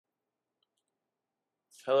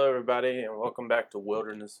Hello, everybody, and welcome back to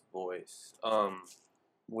Wilderness Voice.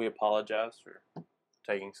 We apologize for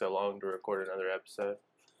taking so long to record another episode.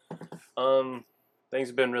 Things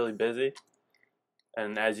have been really busy,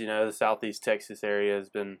 and as you know, the Southeast Texas area has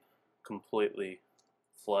been completely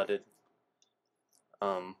flooded.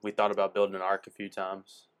 We thought about building an ark a few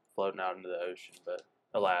times, floating out into the ocean, but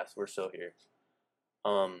alas, we're still here.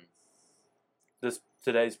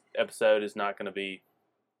 Today's episode is not going to be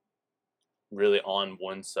really on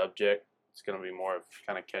one subject. It's going to be more of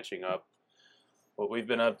kind of catching up what we've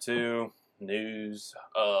been up to, news,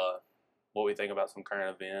 what we think about some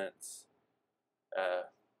current events,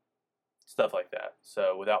 stuff like that.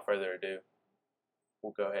 So without further ado,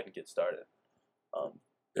 we'll go ahead and get started.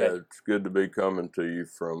 Yeah, it's good to be coming to you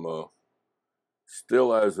from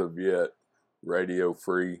still as of yet radio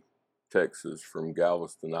free Texas from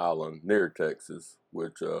Galveston Island, near Texas,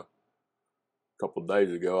 which a couple of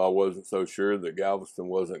days ago I wasn't so sure that Galveston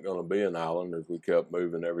wasn't going to be an island as we kept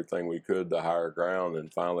moving everything we could to higher ground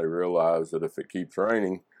and finally realized that if it keeps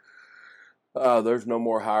raining, there's no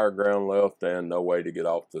more higher ground left and no way to get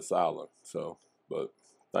off this island. So, but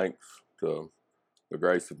thanks to the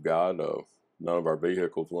grace of God, none of our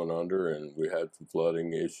vehicles went under and we had some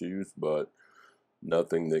flooding issues, but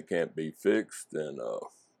nothing that can't be fixed. And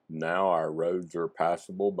now our roads are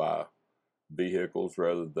passable by vehicles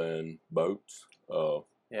rather than boats.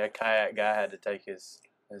 Yeah, kayak guy had to take his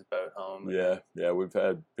boat home. Yeah, we've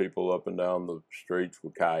had people up and down the streets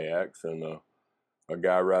with kayaks, and a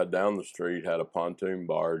guy right down the street had a pontoon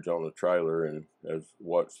barge on a trailer, and as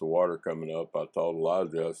watched the water coming up, I told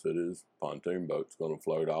Elijah, I said, his pontoon boat's going to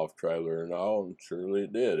float off trailer and all, and surely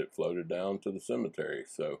it did. It floated down to the cemetery.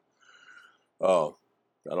 So I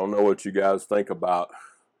don't know what you guys think about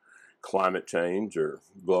climate change or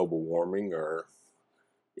global warming or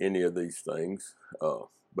any of these things,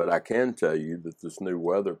 but I can tell you that this new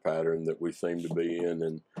weather pattern that we seem to be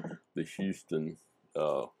in the Houston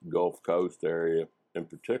Gulf Coast area in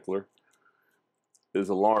particular is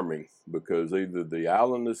alarming, because either the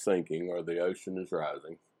island is sinking or the ocean is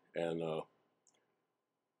rising, and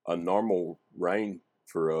a normal rain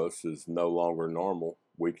for us is no longer normal.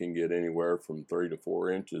 We can get anywhere from 3 to 4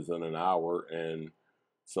 inches in an hour, and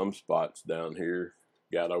some spots down here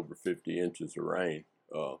got over 50 inches of rain.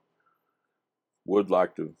 Would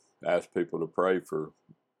like to ask people to pray for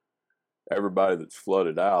everybody that's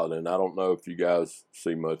flooded out. And I don't know if you guys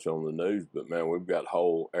see much on the news, but man, we've got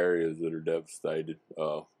whole areas that are devastated.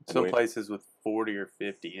 Some places with 40 or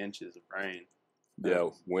 50 inches of rain. Yeah,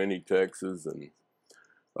 Winnie, Texas, and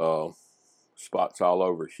spots all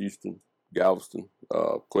over Houston, Galveston,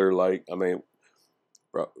 Clear Lake. I mean,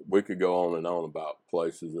 we could go on and on about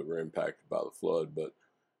places that were impacted by the flood, but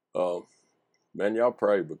man, y'all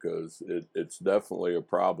pray, because it's definitely a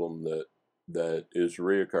problem that is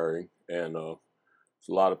reoccurring, and there's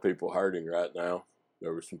a lot of people hurting right now.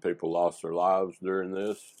 There were some people lost their lives during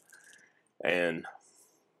this, and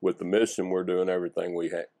with the mission, we're doing everything we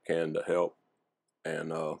can to help.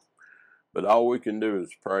 And but all we can do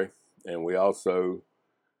is pray, and we also,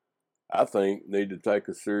 I think, need to take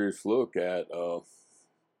a serious look at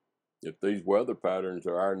if these weather patterns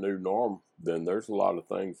are our new norm, then there's a lot of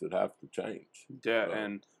things that have to change. Yeah,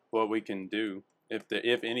 and what we can do, if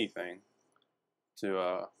anything,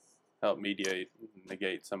 to help negate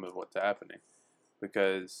some of what's happening,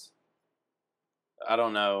 because I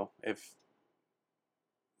don't know if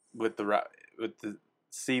with the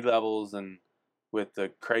sea levels and with the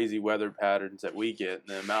crazy weather patterns that we get,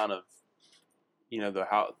 and the amount of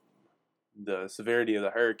the severity of the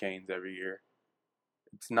hurricanes every year,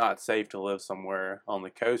 it's not safe to live somewhere on the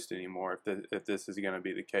coast anymore if this is going to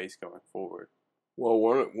be the case going forward. Well,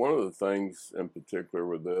 one of the things in particular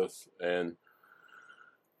with this, and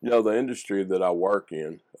the industry that I work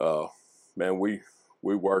in, man, we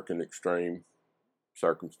work in extreme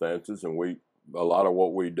circumstances, and a lot of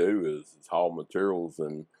what we do is haul materials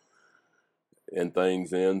and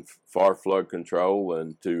things in for flood control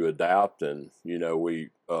and to adapt, and we've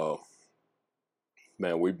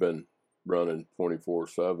been running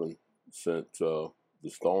 24/7 since the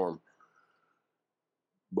storm.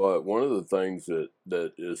 But one of the things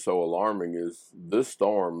that is so alarming is this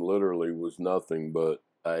storm literally was nothing but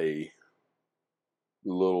a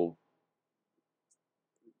little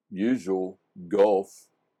usual Gulf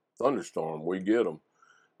thunderstorm. We get them.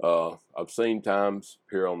 I've seen times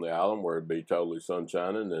here on the island where it'd be totally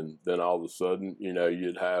sunshining, and then all of a sudden,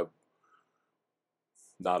 you'd have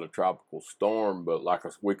not a tropical storm, but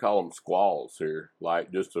we call them squalls here,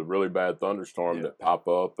 like just a really bad thunderstorm that pop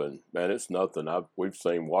up, and man, it's nothing. We've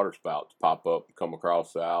seen water spouts pop up and come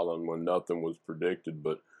across the island when nothing was predicted,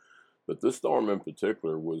 but But this storm in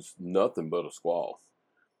particular was nothing but a squall.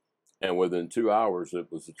 And within 2 hours,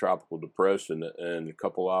 it was a tropical depression. And a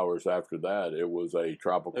couple hours after that, it was a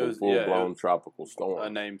full-blown tropical storm. A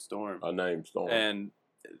named storm. A named storm. And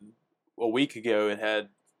a week ago, it had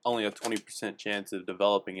only a 20% chance of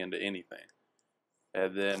developing into anything.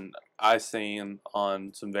 And then I seen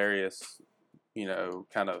on some various,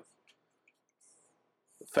 kind of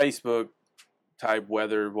Facebook type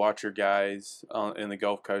weather watcher guys in the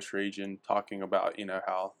Gulf Coast region talking about,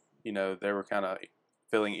 how, they were kind of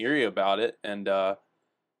feeling eerie about it. And so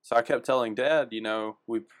I kept telling Dad,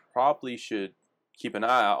 we probably should keep an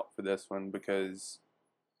eye out for this one because,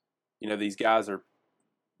 these guys are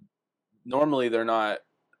normally they're not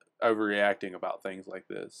overreacting about things like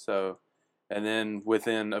this. So, and then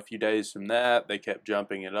within a few days from that, they kept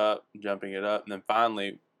jumping it up. And then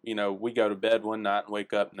finally, we go to bed one night and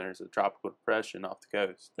wake up and there's a tropical depression off the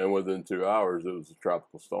coast. And within 2 hours, it was a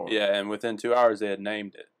tropical storm. Yeah, and within 2 hours, they had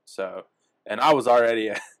named it. So, and I was already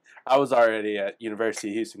at University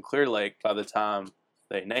of Houston Clear Lake by the time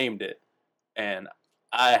they named it, and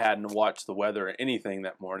I hadn't watched the weather or anything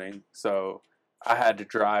that morning, so I had to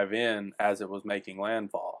drive in as it was making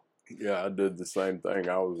landfall. Yeah, I did the same thing.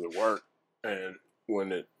 I was at work, and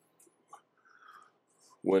when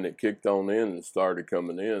it kicked on in and started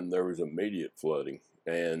coming in, there was immediate flooding.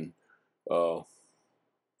 And for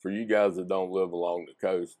you guys that don't live along the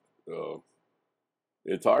coast,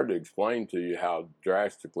 it's hard to explain to you how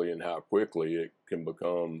drastically and how quickly it can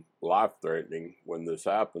become life-threatening when this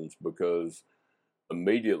happens, because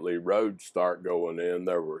immediately roads start going in.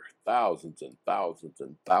 There were thousands and thousands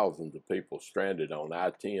and thousands of people stranded on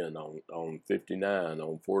I-10, on 59,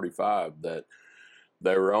 on 45, that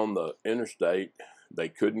they were on the interstate. They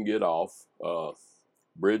couldn't get off.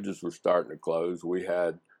 Bridges were starting to close. We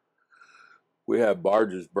had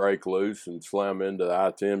barges break loose and slam into the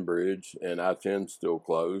I-10 bridge, and I-10's still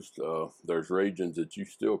closed. There's regions that you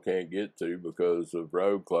still can't get to because of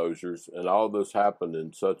road closures, and all this happened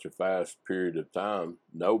in such a fast period of time.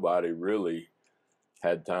 Nobody really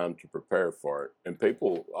had time to prepare for it. And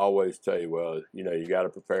people always tell you, well, you got to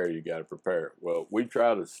prepare. Well, we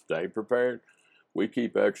try to stay prepared. We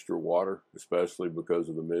keep extra water, especially because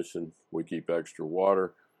of the mission. We keep extra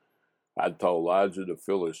water. I told Elijah to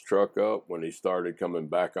fill his truck up when he started coming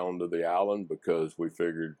back onto the island, because we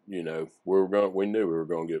figured, we knew we were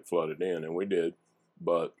going to get flooded in, and we did.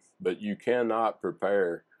 But you cannot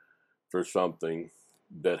prepare for something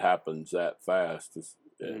that happens that fast.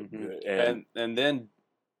 Mm-hmm. And then,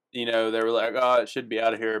 they were like, oh, it should be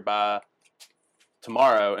out of here by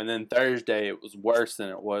tomorrow. And then Thursday, it was worse than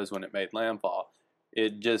it was when it made landfall.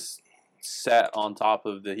 It just sat on top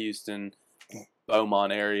of the Houston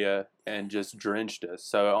Beaumont area and just drenched us.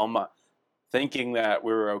 So thinking that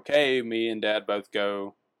we were okay, me and Dad both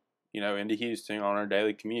go, into Houston on our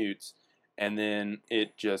daily commutes, and then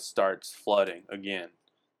it just starts flooding again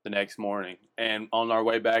the next morning. And on our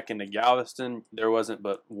way back into Galveston, there wasn't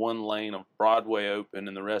but one lane of Broadway open,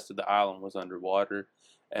 and the rest of the island was underwater.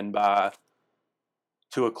 And by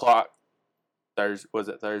 2 o'clock,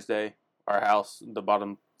 Thursday, our house, the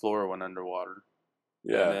bottom floor went underwater.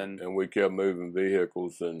 Yeah, and we kept moving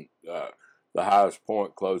vehicles, and the highest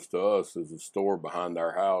point close to us is a store behind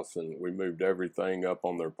our house, and we moved everything up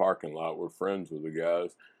on their parking lot. We're friends with the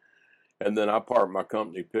guys. And then I parked my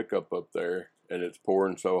company pickup up there, and it's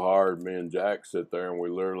pouring so hard, me and Jack sit there, and we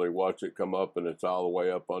literally watch it come up, and it's all the way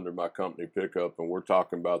up under my company pickup, and we're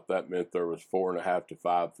talking about that meant there was 4.5 to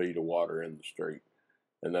 5 feet of water in the street.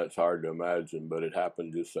 And that's hard to imagine, but it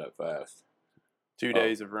happened just that fast. 2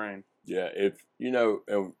 days of rain. Yeah,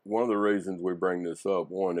 and one of the reasons we bring this up,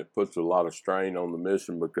 one, it puts a lot of strain on the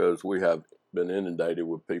mission, because we have been inundated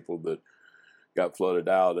with people that got flooded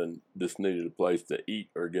out and just needed a place to eat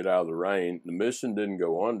or get out of the rain. The mission didn't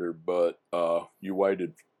go under, but you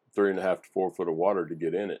waited 3.5 to 4 foot of water to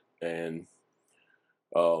get in it. And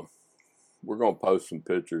we're going to post some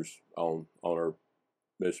pictures on our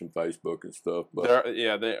mission Facebook and stuff. But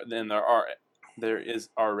there is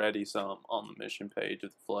already some on the mission page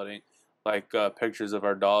of the flooding, like pictures of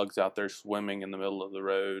our dogs out there swimming in the middle of the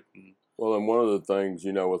road. Well, and one of the things,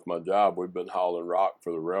 with my job, we've been hauling rock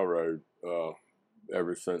for the railroad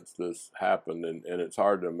ever since this happened, and it's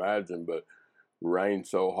hard to imagine, but rain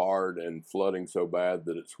so hard and flooding so bad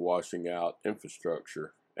that it's washing out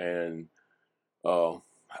infrastructure. And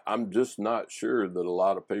I'm just not sure that a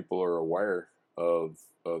lot of people are aware of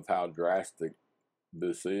how drastic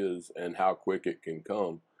this is and how quick it can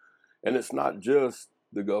come. And it's not just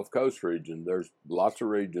the Gulf Coast region. There's lots of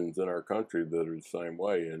regions in our country that are the same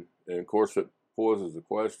way. And of course, it poses the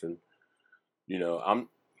question,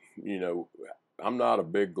 I'm not a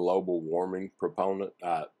big global warming proponent.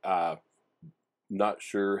 I'm not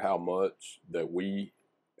sure how much that we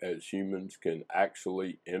as humans can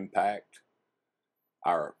actually impact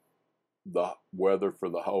the weather for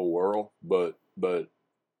the whole world, but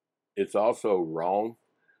it's also wrong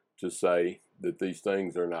to say that these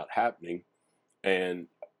things are not happening. And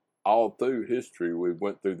all through history, we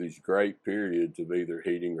went through these great periods of either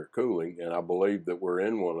heating or cooling, and I believe that we're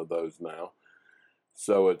in one of those now.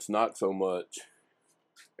 So it's not so much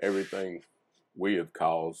everything we have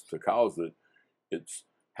caused to cause it. It's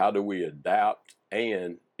how do we adapt,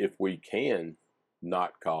 and if we can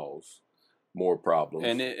not cause more problems,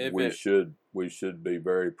 And we should be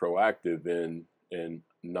very proactive in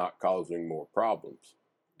not causing more problems.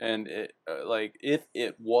 and like if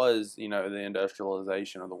it was, the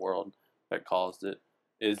industrialization of the world that caused it,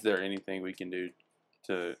 is there anything we can do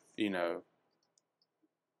to,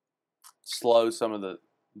 slow some of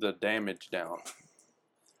the damage down?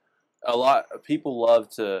 A lot of people love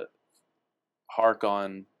to hark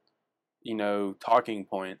on, talking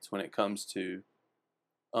points when it comes to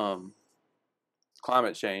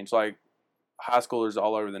climate change. Like high schoolers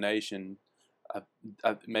all over the nation,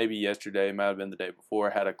 maybe yesterday, might have been the day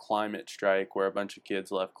before, had a climate strike where a bunch of kids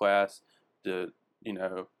left class to,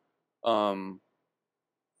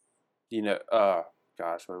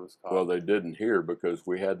 gosh, what it was called? Well, they didn't hear because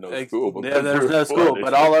we had no school. Yeah, there's no school,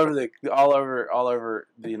 but all over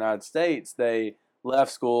the United States, they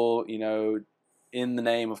left school, in the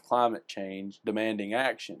name of climate change, demanding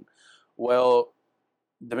action. Well,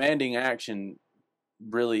 demanding action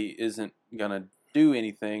really isn't going to do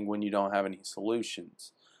anything when you don't have any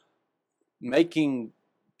solutions.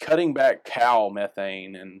 Cutting back cow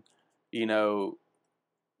methane and,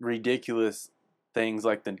 ridiculous things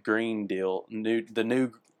like the Green Deal,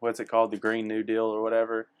 what's it called, the Green New Deal or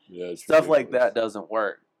whatever. Yeah, stuff like that doesn't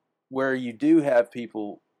work. Where you do have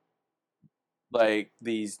people like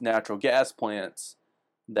these natural gas plants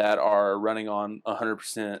that are running on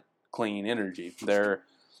 100% clean energy. They're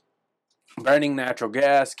burning natural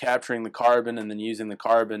gas, capturing the carbon, and then using the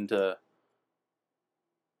carbon to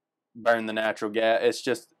burn the natural gas.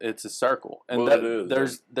 It's a circle. And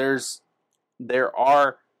there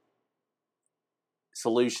are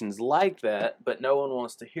solutions like that, but no one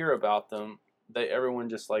wants to hear about them. Everyone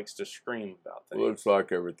just likes to scream about things. Well, it's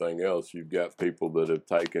like everything else. You've got people that have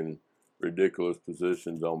taken ridiculous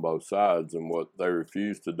positions on both sides, and what they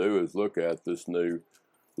refuse to do is look at this new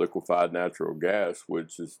liquefied natural gas,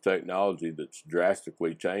 which is technology that's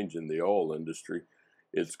drastically changing the oil industry.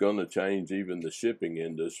 It's going to change even the shipping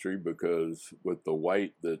industry, because with the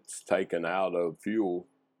weight that's taken out of fuel,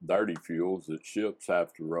 dirty fuels that ships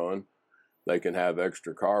have to run, they can have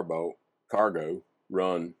extra cargo,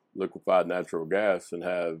 run liquefied natural gas, and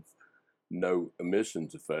have no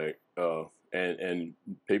emissions effect. And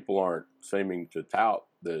people aren't seeming to tout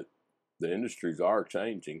that the industries are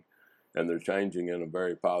changing, and they're changing in a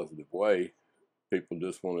very positive way. People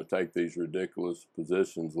just want to take these ridiculous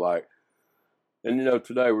positions and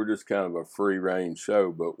today we're just kind of a free range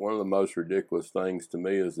show, but one of the most ridiculous things to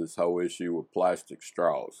me is this whole issue with plastic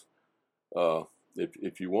straws.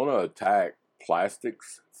 If you want to attack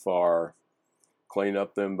plastics for clean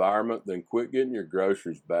up the environment, then quit getting your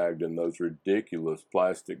groceries bagged in those ridiculous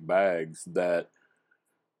plastic bags that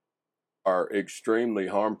are extremely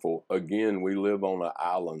harmful. Again, we live on an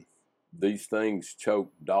island. These things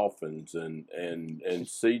choke dolphins and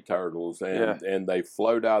sea turtles, and they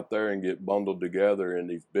float out there and get bundled together in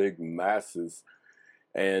these big masses,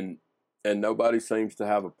 and nobody seems to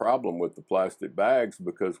have a problem with the plastic bags,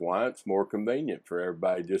 because why? It's more convenient for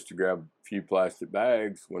everybody just to grab a few plastic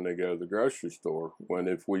bags when they go to the grocery store. When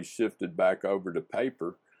if we shifted back over to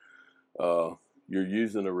paper, you're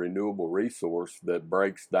using a renewable resource that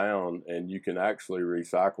breaks down, and you can actually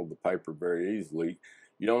recycle the paper very easily.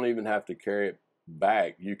 You don't even have to carry it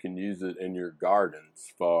back. You can use it in your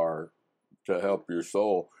gardens to help your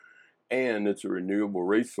soil. And it's a renewable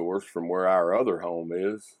resource from where our other home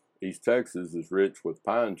is. East Texas is rich with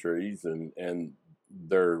pine trees, and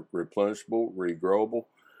they're replenishable, regrowable.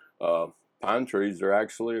 Pine trees are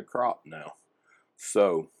actually a crop now.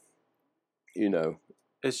 So,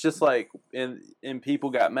 it's just like, and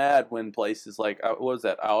people got mad when places like, what was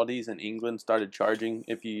that, Aldi's in England started charging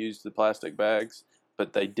if you used the plastic bags,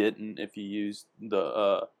 but they didn't if you used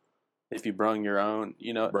if you bring your own,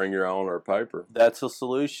 Bring your own or paper. That's a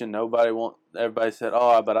solution. Everybody said,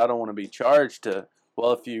 oh, but I don't want to be charged to.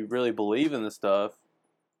 Well, if you really believe in the stuff,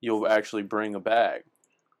 you'll actually bring a bag,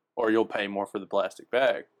 or you'll pay more for the plastic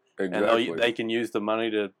bag. Exactly. And they can use the money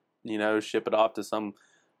to, ship it off to some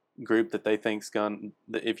group that they think's going.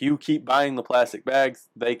 If you keep buying the plastic bags,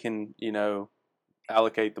 they can,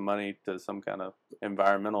 allocate the money to some kind of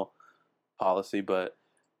environmental policy, but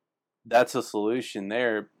that's a solution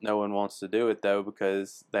there. No one wants to do it though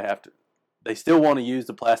because they still want to use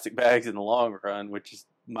the plastic bags in the long run, which is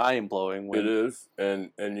mind blowing. It is,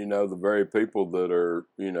 and the very people that are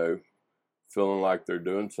feeling like they're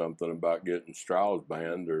doing something about getting straws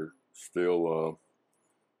banned are still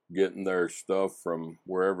getting their stuff from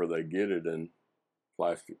wherever they get it in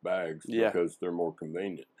plastic bags because they're more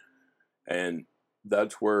convenient. And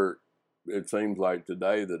that's where it seems like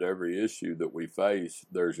today that every issue that we face,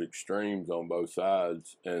 there's extremes on both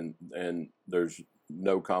sides, and there's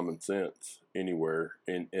no common sense anywhere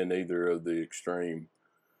in either of the extreme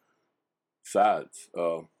sides.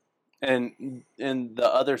 And the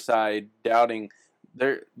other side doubting,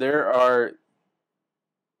 there are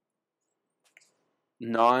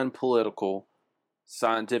non-political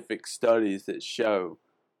scientific studies that show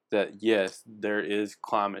that yes, there is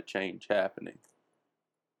climate change happening.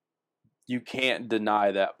 You can't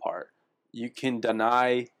deny that part. You can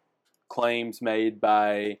deny claims made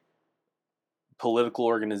by political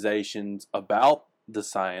organizations about the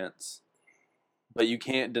science, but you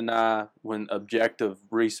can't deny when objective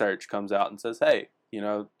research comes out and says, hey,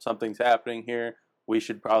 something's happening here. We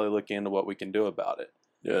should probably look into what we can do about it.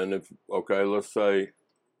 Yeah, and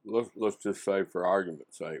let's just say for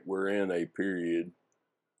argument's sake, we're in a period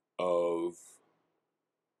of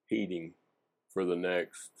heating for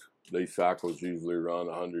these cycles usually run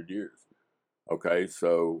 100 years. Okay,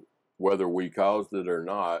 so whether we caused it or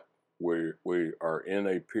not, we are in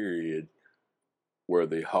a period where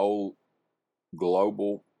the whole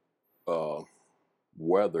global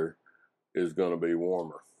weather is going to be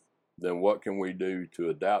warmer. Then what can we do to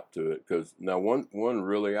adapt to it? Because now one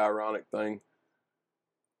really ironic thing,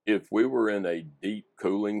 if we were in a deep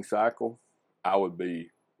cooling cycle, I would be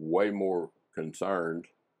way more concerned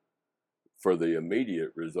for the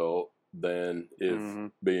immediate result than if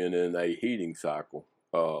being in a heating cycle.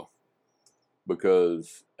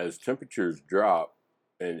 Because as temperatures drop,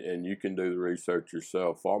 and you can do the research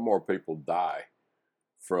yourself, far more people die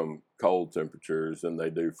from cold temperatures than they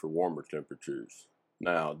do for warmer temperatures.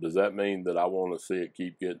 Now, does that mean that I want to see it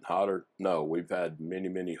keep getting hotter? No, we've had many,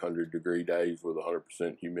 many 100-degree days with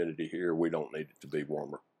 100% humidity here. We don't need it to be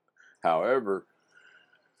warmer. However,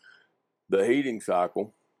 the heating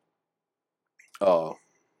cycle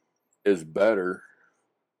is better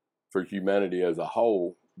for humanity as a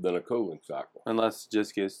whole than a cooling cycle. Unless it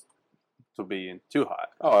just gets to being too hot.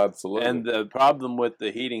 Oh, absolutely. And the problem with the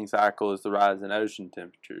heating cycle is the rise in ocean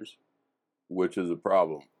temperatures. Which is a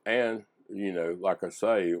problem. And, like I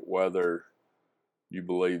say, whether you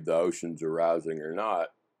believe the oceans are rising or not,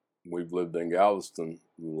 we've lived in Galveston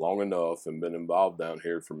long enough and been involved down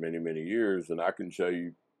here for many, many years, and I can show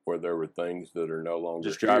you where there were things that are no longer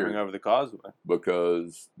just driving over the causeway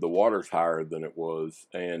because the water's higher than it was.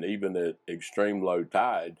 And even at extreme low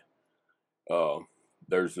tide,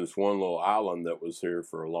 there's this one little island that was here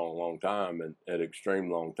for a long, long time, and at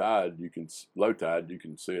extreme low tide you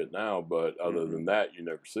can see it now, but other than that, you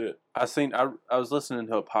never see it. I was listening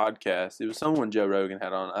to a podcast. It was someone Joe Rogan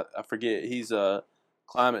had on. I forget. He's a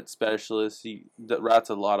climate specialist. He writes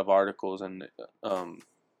a lot of articles and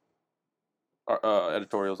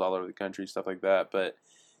editorials all over the country, stuff like that. But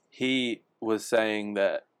he was saying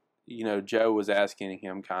that Joe was asking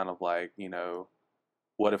him kind of like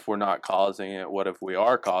what if we're not causing it? What if we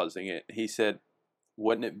are causing it? He said,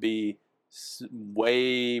 wouldn't it be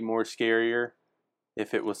way more scarier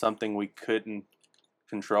if it was something we couldn't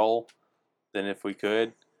control than if we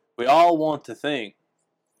could? We all want to think,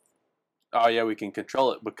 oh yeah, we can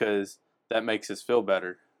control it because that makes us feel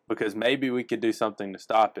better, because maybe we could do something to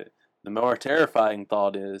stop it. The more terrifying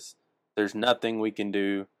thought is there's nothing we can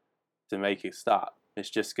do to make it stop.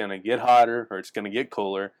 It's just going to get hotter or it's going to get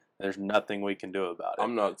cooler. There's nothing we can do about it.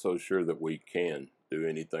 I'm not so sure that we can do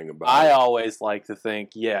anything about it. I always like to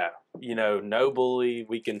think, nobly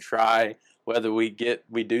we can try. Whether we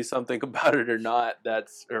do something about it or not,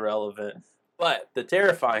 that's irrelevant. But the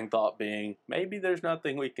terrifying thought being, maybe there's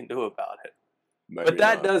nothing we can do about it. Maybe but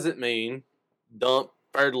that not. doesn't mean dump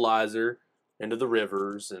fertilizer into the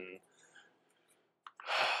rivers and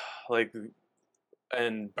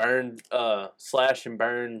slash and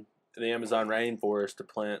burn the Amazon rainforest to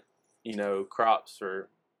plant crops for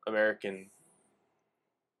American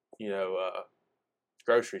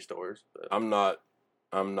grocery stores. But I'm not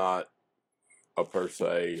a per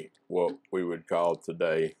se what we would call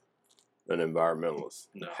today an environmentalist.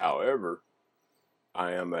 No. However,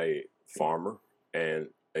 I am a farmer and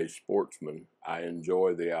a sportsman. I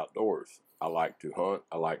enjoy the outdoors. I like to hunt.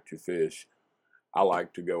 I like to fish. I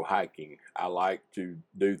like to go hiking. I like to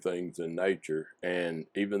do things in nature. And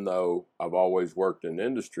even though I've always worked in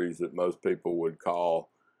industries that most people would call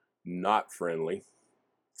not friendly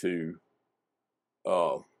to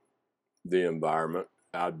the environment,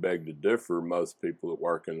 I'd beg to differ. Most people that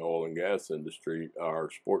work in the oil and gas industry are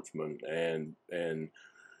sportsmen and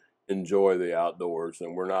enjoy the outdoors,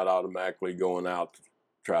 and we're not automatically going out to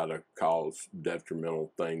try to cause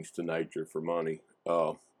detrimental things to nature for money.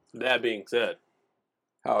 That being said,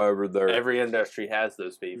 However, every industry has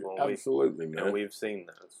those people. Absolutely, man. And we've seen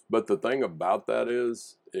those. But the thing about that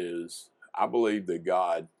is I believe that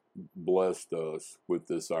God blessed us with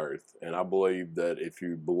this earth, and I believe that if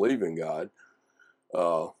you believe in God,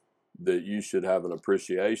 that you should have an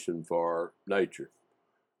appreciation for nature.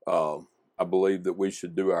 I believe that we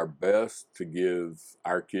should do our best to give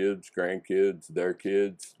our kids, grandkids, their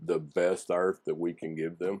kids the best earth that we can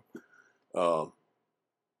give them.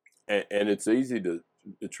 And it's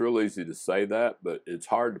real easy to say that, but it's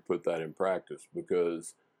hard to put that in practice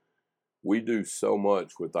because we do so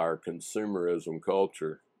much with our consumerism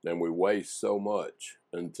culture and we waste so much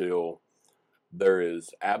until there is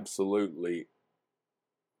absolute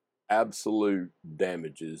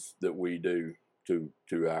damages that we do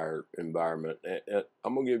to our environment. And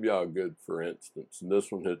I'm going to give y'all a good for instance, and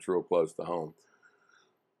this one hits real close to home.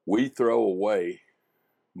 We throw away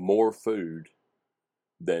more food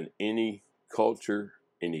than any culture,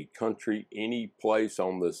 any country, any place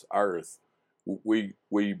on this earth. We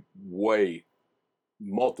weigh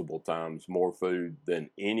multiple times more food than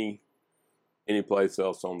any place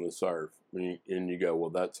else on this earth. And you go, well,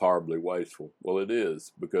 that's horribly wasteful. Well, it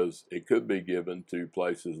is, because it could be given to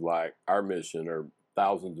places like our mission or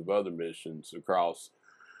thousands of other missions across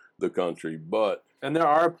the country. But there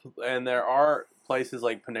are places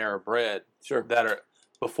like Panera Bread, sure, that are,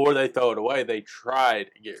 before they throw it away, they try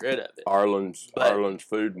to get rid of it. Arlen's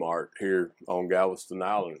Food Mart here on Galveston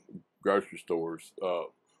Island, grocery stores,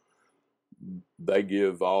 they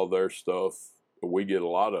give all their stuff. We get a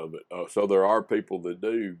lot of it. So there are people that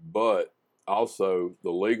do, but also the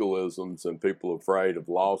legalisms and people afraid of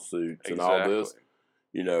lawsuits and all this.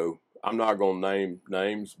 You know, I'm not going to name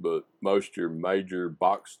names, but most of your major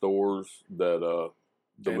box stores that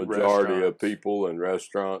the majority of people and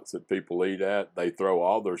restaurants that people eat at, they throw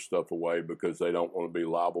all their stuff away because they don't want to be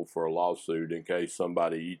liable for a lawsuit in case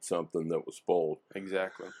somebody eats something that was spoiled.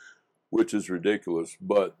 Exactly. Which is ridiculous.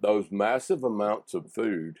 But those massive amounts of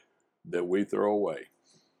food that we throw away,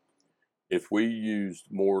 if we used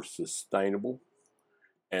more sustainable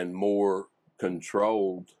and more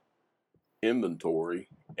controlled inventory,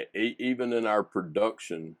 even in our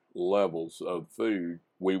production levels of food,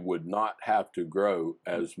 we would not have to grow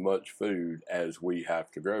as much food as we have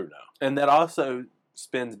to grow now. And that also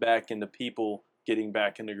spins back into people getting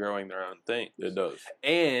back into growing their own things. It does.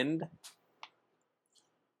 And,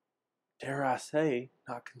 dare I say,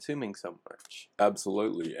 not consuming so much.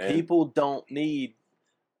 Absolutely. And people don't need...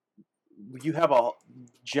 You have a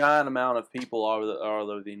giant amount of people all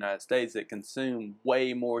over the United States that consume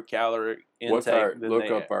way more calorie intake than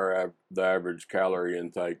look up the average calorie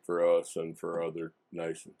intake for us and for other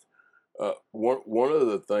nations. One of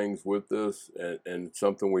the things with this, and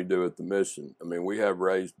something we do at the mission, I mean, we have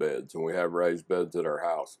raised beds, and we have raised beds at our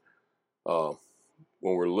house.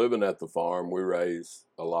 When we're living at the farm, we raise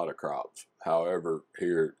a lot of crops. However,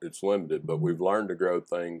 here it's limited, but we've learned to grow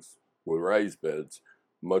things with raised beds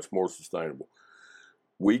much more sustainable.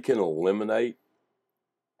 We can eliminate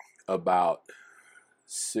about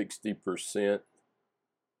 60%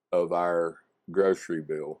 of our grocery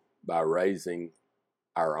bill by raising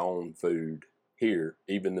our own food here,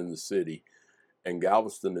 even in the city. And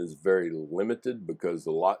Galveston is very limited because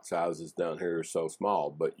the lot sizes down here are so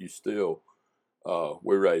small, but you still,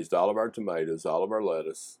 we raised all of our tomatoes, all of our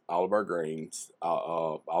lettuce, all of our greens,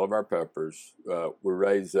 all of our peppers. We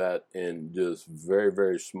raised that in just very,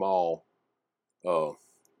 very small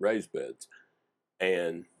raised beds.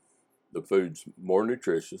 And the food's more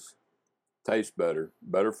nutritious, tastes better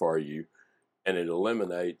for you, and it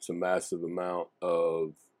eliminates a massive amount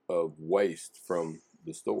of waste from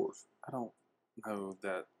the stores. I don't know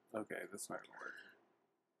that. Okay, that's not going to work.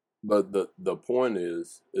 But the point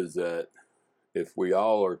is that if we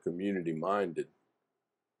all are community minded,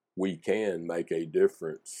 we can make a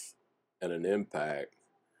difference and an impact,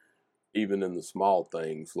 even in the small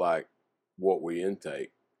things like what we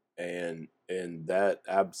intake, and that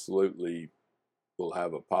absolutely will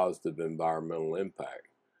have a positive environmental impact.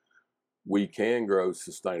 We can grow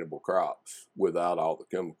sustainable crops without all the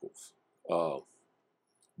chemicals,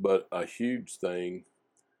 but a huge thing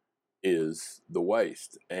is the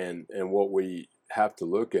waste, and what we have to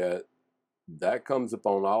look at that comes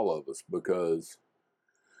upon all of us, because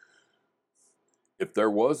if there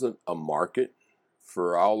wasn't a market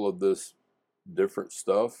for all of this different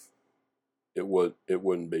stuff, it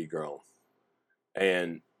wouldn't be grown.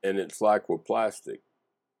 And it's like with plastic.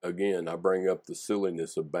 Again, I bring up the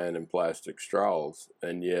silliness of banning plastic straws,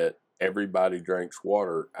 and yet everybody drinks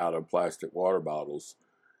water out of plastic water bottles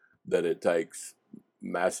that it takes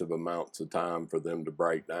massive amounts of time for them to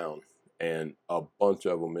break down. And a bunch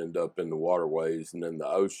of them end up in the waterways and in the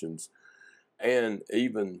oceans. And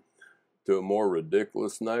even to a more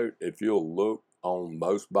ridiculous note, if you'll look on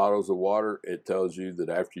most bottles of water, it tells you that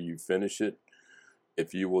after you finish it,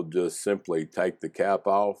 if you will just simply take the cap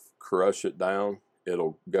off, crush it down,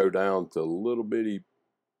 it'll go down to little bitty,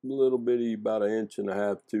 about 1.5 inch,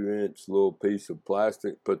 2 inch little piece of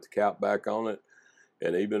plastic, put the cap back on it.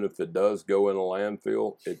 And even if it does go in a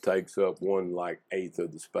landfill, it takes up 1/8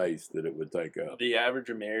 of the space that it would take up. The average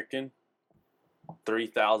American,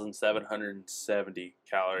 3,770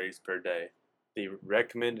 calories per day. The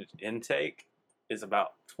recommended intake is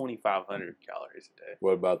about 2,500 calories a day.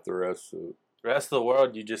 What about the rest of it? The rest of the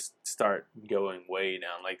world, you just start going way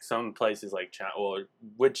down. Like some places like China,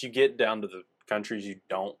 which you get down to the countries you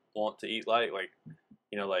don't want to eat like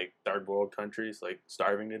third world countries, like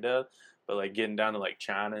starving to death. But like getting down to like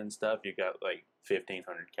China and stuff, you got like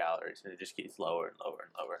 1,500 calories, and it just gets lower and lower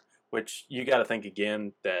and lower. Which you got to think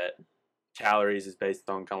again that calories is based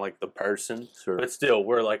on kind of like the person, Sure. But still,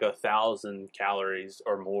 we're like 1,000 calories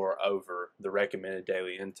or more over the recommended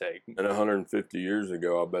daily intake. And 150 years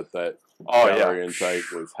ago, I bet that Oh, calorie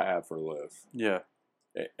intake was half or less. Yeah.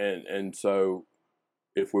 And so,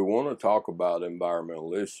 if we want to talk about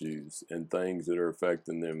environmental issues and things that are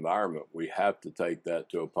affecting the environment, we have to take that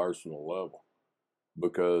to a personal level,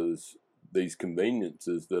 because these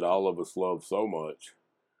conveniences that all of us love so much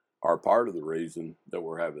are part of the reason that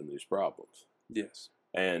we're having these problems. Yes.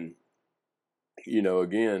 And,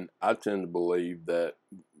 again, I tend to believe that,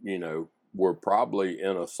 we're probably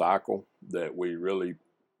in a cycle that we really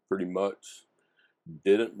pretty much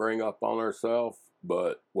didn't bring up on ourselves.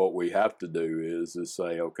 But what we have to do is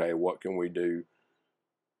say, okay, what can we do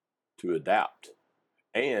to adapt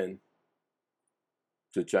and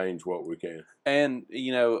to change what we can? And,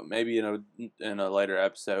 maybe in a later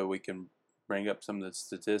episode, we can bring up some of the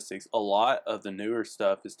statistics. A lot of the newer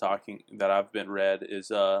stuff that I've been read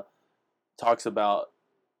is talks about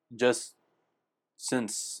just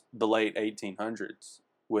since the late 1800s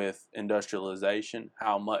with industrialization,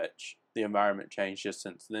 how much the environment changed just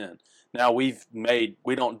since then. Now we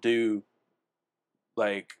don't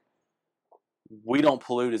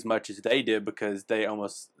pollute as much as they did, because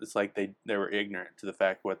it's like they were ignorant to the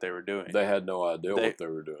fact of what they were doing. They had no idea what they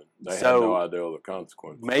were doing. They had no idea of the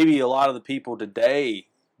consequences. Maybe a lot of the people today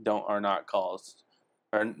are not a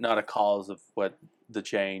cause of what the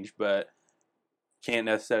change, but can't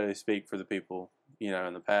necessarily speak for the people,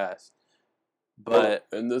 in the past. But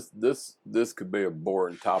and this could be a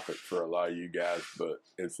boring topic for a lot of you guys, but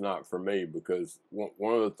it's not for me, because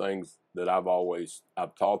one of the things that I've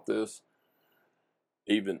taught this,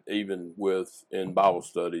 even in Bible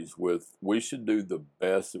studies, we should do the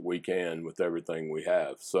best that we can with everything we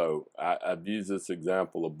have. So I've used this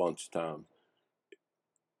example a bunch of times.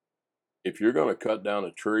 If you're going to cut down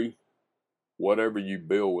a tree, whatever you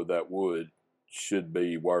build with that wood should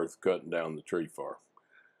be worth cutting down the tree for.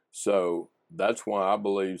 So that's why I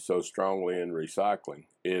believe so strongly in recycling.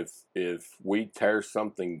 If we tear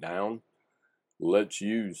something down, let's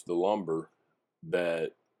use the lumber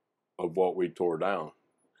of what we tore down.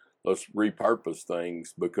 Let's repurpose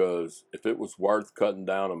things, because if it was worth cutting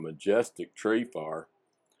down a majestic tree for,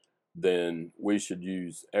 then we should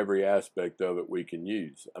use every aspect of it we can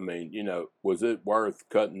use. I mean, was it worth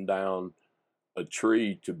cutting down a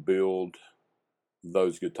tree to build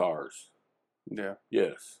those guitars? Yeah.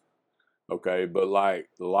 Yes. Okay, but like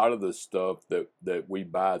a lot of the stuff that we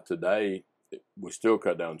buy today, we still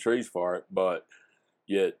cut down trees for it, but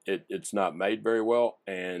yet it's not made very well,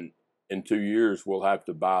 and in 2 years we'll have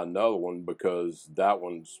to buy another one because that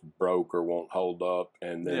one's broke or won't hold up,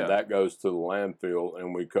 and then that goes to the landfill,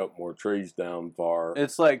 and we cut more trees down for.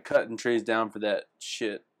 It's like cutting trees down for that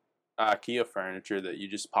shit IKEA furniture that you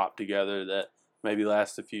just pop together that maybe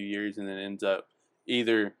lasts a few years and then ends up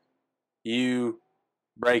either you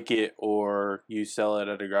break it or you sell it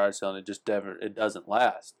at a garage sale and it doesn't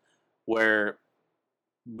last. Where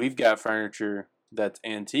we've got furniture that's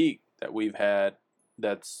antique that we've had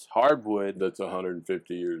that's hardwood that's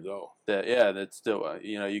 150 years old. That's still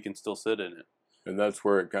you can still sit in it. And that's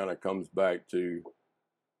where it kind of comes back to.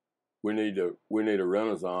 We need a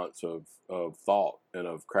renaissance of thought and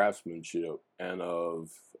of craftsmanship and of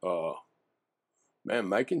man,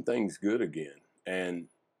 making things good again. And,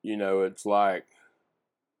 you know, it's like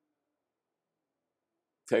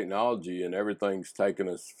technology and everything's taken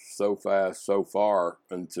us so fast, so far,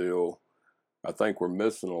 until I think we're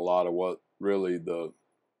missing a lot of what really the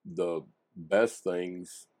best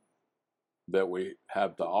things that we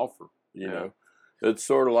have to offer. You know, it's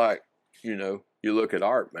sort of like, you know, you look at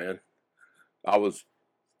art, man. I was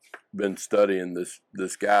been studying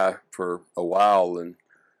this guy for a while, and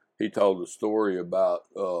he told a story about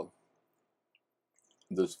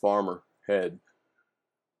this farmer had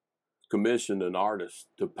commissioned an artist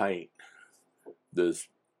to paint this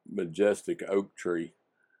majestic oak tree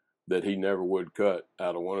that he never would cut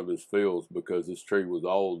out of one of his fields because this tree was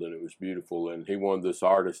old and it was beautiful, and he wanted this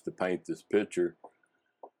artist to paint this picture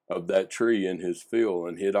of that tree in his field,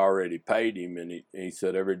 and he'd already paid him, and he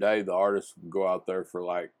said every day the artist would go out there for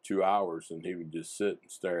like 2 hours and he would just sit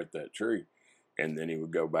and stare at that tree, and then he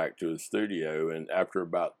would go back to his studio. And after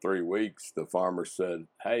about 3 weeks, the farmer said,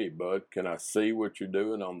 "Hey bud, can I see what you're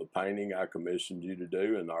doing on the painting I commissioned you to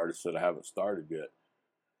do?" And the artist said, "I haven't started yet."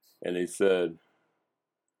 And he said,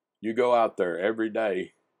 "You go out there every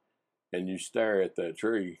day and you stare at that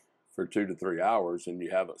tree for 2 to 3 hours and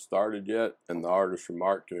you haven't started yet?" And the artist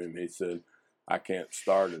remarked to him, he said, "I can't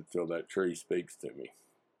start until that tree speaks to me.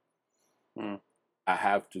 I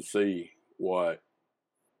have to see what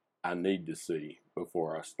I need to see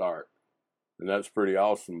before I start." And that's pretty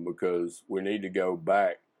awesome, because we need to go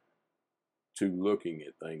back to looking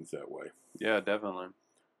at things that way. Yeah, definitely.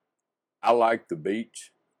 I like the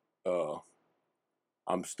beach.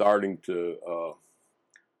 I'm starting to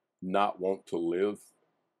not want to live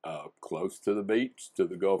close to the beach, to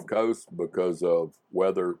the Gulf Coast, because of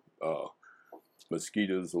weather,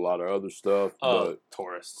 mosquitoes, a lot of other stuff. But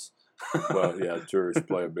tourists. well, yeah, tourists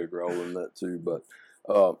play a big role in that too. But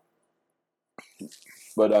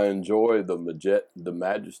I enjoy the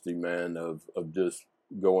majesty, man, of just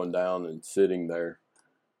going down and sitting there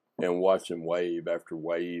and watching wave after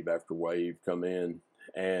wave after wave come in,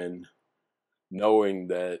 and knowing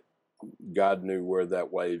that God knew where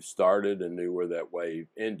that wave started and knew where that wave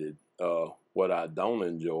ended. What I don't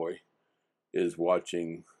enjoy is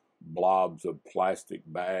watching blobs of plastic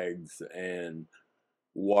bags and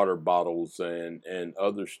water bottles and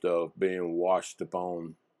other stuff being washed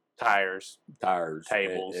upon Tires,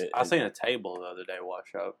 tables. I seen a table the other day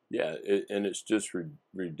wash up. Yeah, and it's just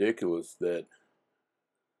ridiculous that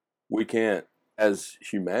we can't, as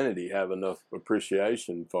humanity, have enough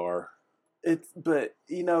appreciation for But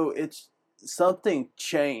you know, it's something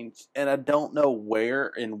changed, and I don't know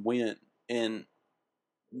where and when. And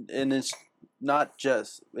it's not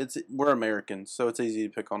just we're Americans, so it's easy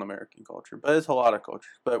to pick on American culture, but it's a lot of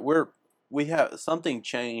cultures. But we have something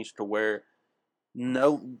changed to where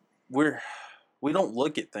we don't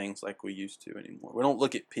look at things like we used to anymore. We don't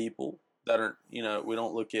look at people that are, you know, we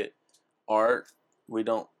don't look at art. We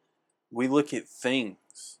look at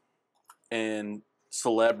things and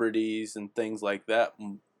celebrities and things like that,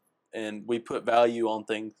 and we put value on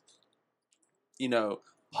things, you know,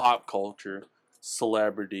 pop culture,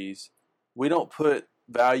 celebrities. We don't put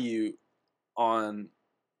value on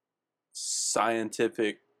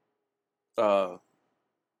scientific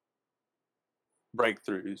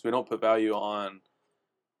breakthroughs. We don't put value on,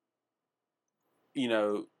 you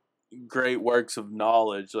know, great works of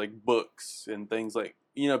knowledge like books and things like,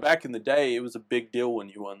 you know, back in the day, it was a big deal when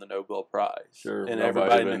you won the Nobel Prize. Sure, and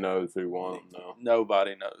nobody even knows who won them now.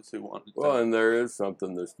 Nobody knows who won it. Well, and there is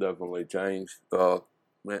something that's definitely changed. And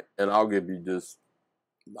I'll give you just,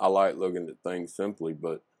 I like looking at things simply,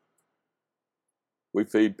 but we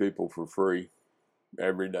feed people for free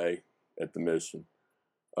every day at the mission.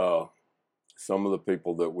 Some of the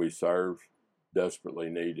people that we serve desperately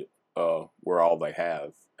need it. We're all they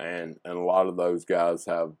have, and a lot of those guys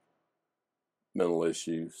have mental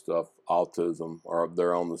issues, stuff, autism, or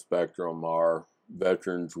they're on the spectrum, are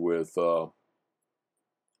veterans with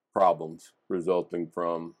problems resulting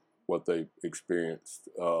from what they experienced,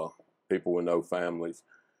 people with no families.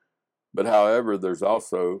 But however, there's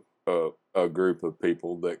also a group of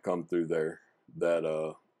people that come through there that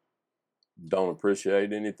don't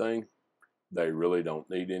appreciate anything. They really don't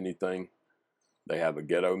need anything. They have a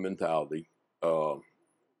ghetto mentality.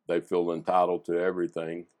 They feel entitled to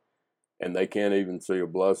everything, and they can't even see a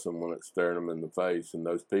blessing when it's staring them in the face. And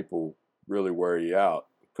those people really wear you out.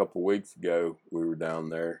 A couple weeks ago, we were down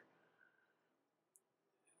there.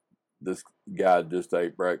 This guy just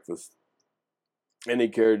ate breakfast, and he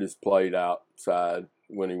carried his plate outside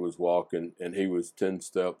when he was walking, and he was 10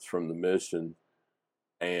 steps from the mission,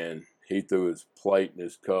 and he threw his plate and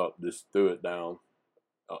his cup, just threw it down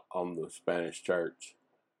on the Spanish church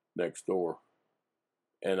next door.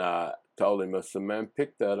 And I told him, I said, man,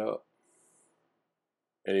 pick that up.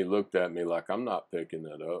 And he looked at me like, I'm not picking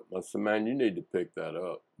that up. I said, man, you need to pick that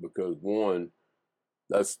up because, one,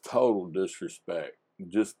 that's total disrespect,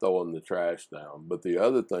 just throwing the trash down. But the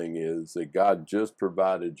other thing is that God just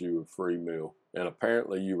provided you a free meal, and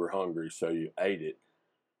apparently you were hungry, so you ate it.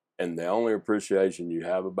 And the only appreciation you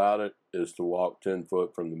have about it is to walk 10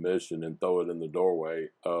 foot from the mission and throw it in the doorway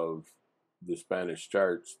of the Spanish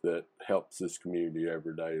church that helps this community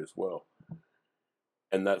every day as well.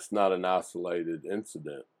 And that's not an isolated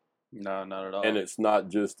incident. No, not at all. And it's not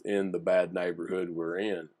just in the bad neighborhood we're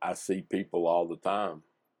in. I see people all the time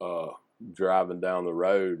driving down the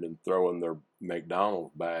road and throwing their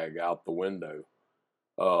McDonald's bag out the window.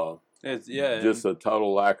 Just a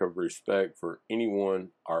total lack of respect for anyone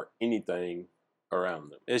or anything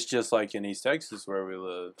around them. It's just like in East Texas where we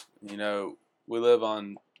live. You know, we live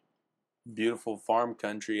on beautiful farm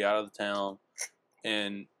country out of the town,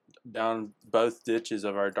 and down both ditches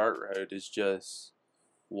of our dirt road is just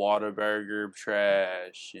Whataburger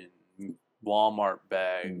trash and Walmart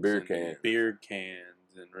bags, and beer cans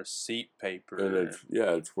and receipt paper. And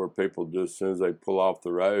it's where people just, as soon as they pull off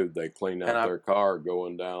the road, they clean out their car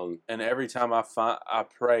going down. And every time I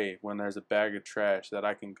pray when there's a bag of trash that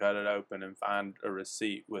I can cut it open and find a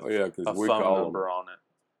receipt with a phone number on it.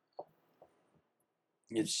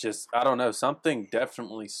 It's just, I don't know, something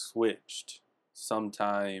definitely switched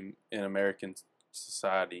sometime in American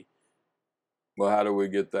society. Well, how do we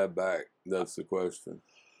get that back? That's the question.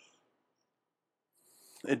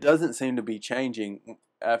 It doesn't seem to be changing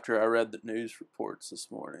after I read the news reports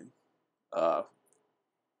this morning.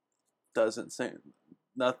 Doesn't seem,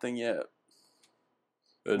 nothing yet.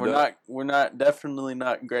 We're not definitely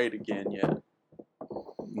not great again yet.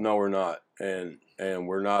 No, we're not. And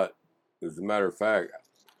we're not, as a matter of fact,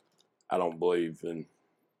 I don't believe in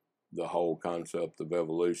the whole concept of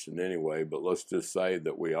evolution anyway, but let's just say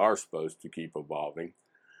that we are supposed to keep evolving.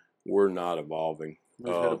 We're not evolving.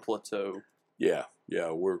 We've hit a plateau. Yeah,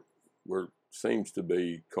 we're seems to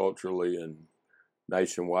be culturally and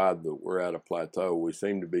nationwide that we're at a plateau. We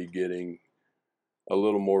seem to be getting a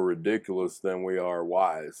little more ridiculous than we are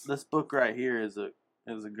wise. This book right here is a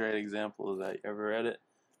great example of that. You ever read it?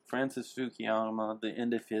 Francis Fukuyama, The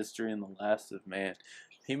End of History and the Last of Man.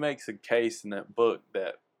 He makes a case in that book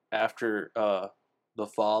that after the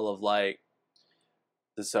fall of like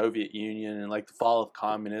the Soviet Union and like the fall of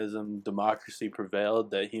communism, democracy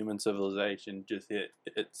prevailed, that human civilization just hit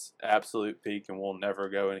its absolute peak and will never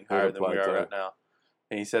go any higher than we are right now.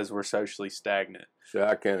 And he says we're socially stagnant. So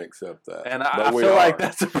I can't accept that. And I feel like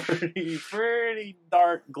that's a pretty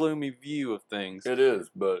dark, gloomy view of things. It is,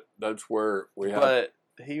 but that's where we have. But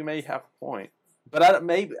he may have a point. But I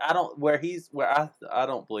don't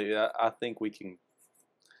believe it. I think we can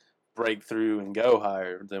break through and go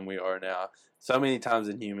higher than we are now. So many times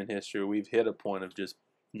in human history, we've hit a point of just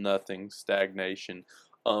nothing, stagnation,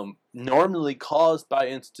 normally caused by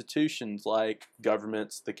institutions like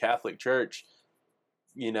governments. The Catholic Church,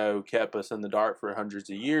 kept us in the dark for hundreds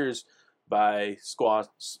of years by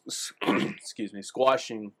squashing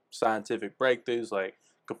scientific breakthroughs like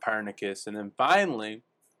Copernicus. And then finally,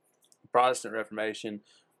 Protestant Reformation,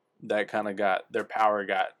 that kind of their power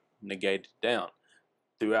got negated down.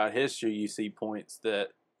 Throughout history, you see points that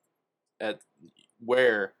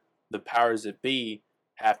where the powers that be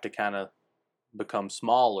have to kind of become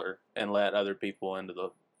smaller and let other people into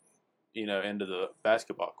the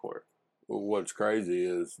basketball court. Well, what's crazy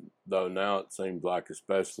is, though, now it seems like,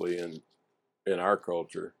 especially in our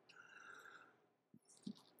culture,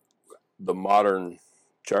 the modern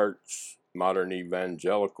church, modern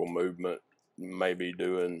evangelical movement may be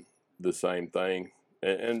doing the same thing.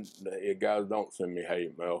 And guys, don't send me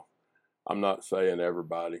hate mail. I'm not saying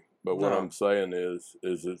everybody, but what I'm saying is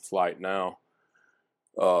it's like now,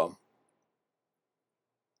 the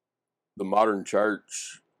modern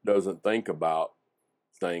church doesn't think about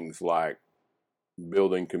things like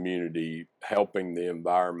building community, helping the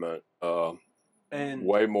environment, and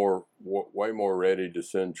way more ready to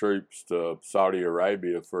send troops to Saudi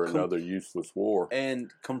Arabia for another useless war.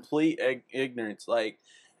 And complete ignorance. Like,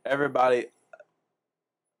 everybody,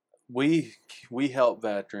 we help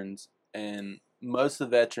veterans, and most of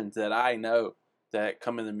the veterans that I know that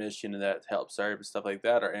come in the mission and that help serve and stuff like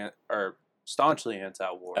that are staunchly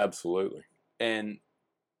anti-war. Absolutely. And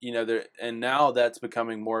and now that's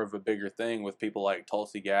becoming more of a bigger thing with people like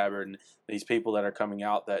Tulsi Gabbard and these people that are coming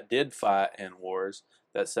out that did fight in wars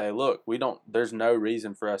that say, look, there's no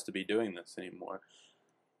reason for us to be doing this anymore.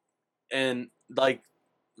 And like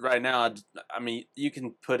right now, I mean, you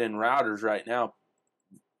can put in routers right now.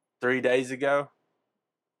 3 days ago,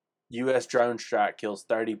 U.S. drone strike kills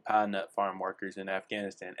 30 pine nut farm workers in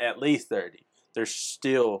Afghanistan. At least 30. They're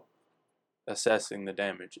still assessing the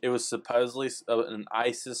damage. It was supposedly an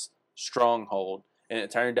ISIS stronghold, and it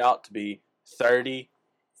turned out to be 30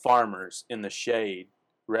 farmers in the shade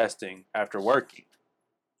resting after working.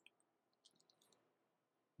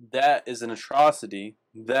 That is an atrocity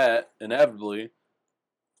that inevitably,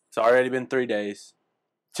 it's already been 2 days,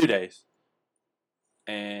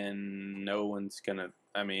 and no one's gonna,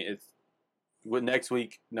 next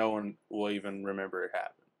week, no one will even remember it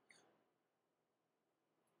happened.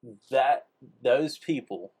 Those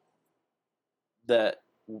people that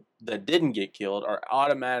didn't get killed are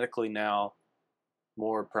automatically now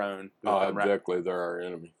more prone to become objectively they're our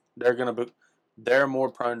enemy. They're more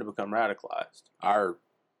prone to become radicalized. Our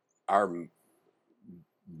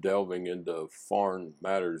delving into foreign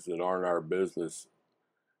matters that aren't our business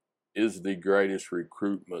is the greatest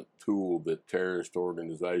recruitment tool that terrorist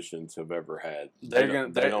organizations have ever had. They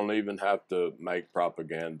don't even have to make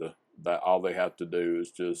propaganda. That all they have to do is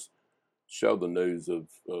just show the news of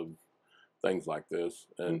things like this.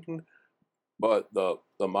 And but the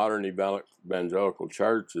modern evangelical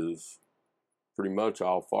church is pretty much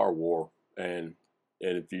all for war. And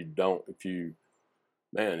if you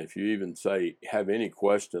even say have any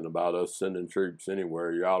question about us sending troops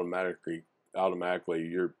anywhere, you're automatically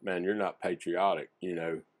you're not patriotic, you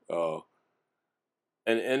know.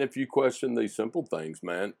 And if you question these simple things,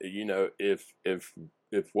 man, you know, if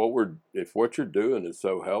what you're doing is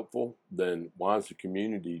so helpful, then why is the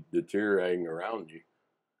community deteriorating around you?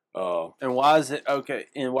 And why is it okay?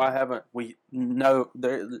 And why haven't we?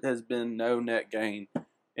 There has been no net gain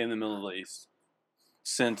in the Middle East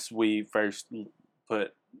since we first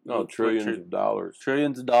put trillions of dollars.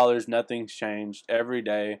 Trillions of dollars. Nothing's changed. Every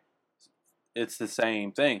day, it's the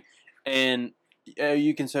same thing. And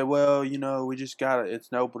you can say, well, you know, we just got it.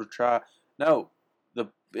 It's noble to try. No,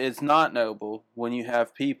 it's not noble when you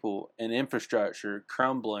have people and infrastructure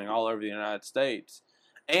crumbling all over the United States,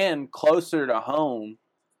 and closer to home.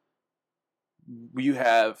 You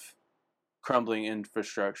have crumbling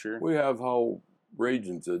infrastructure. We have whole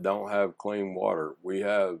regions that don't have clean water. We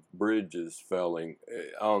have bridges failing.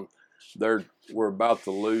 We're about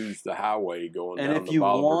to lose the highway going down the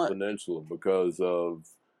Bolivar Peninsula because of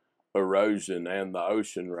erosion and the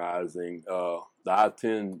ocean rising. The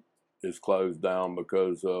I-10 is closed down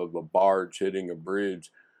because of a barge hitting a bridge.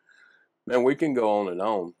 Man, we can go on and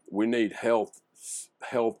on. We need health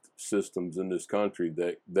systems in this country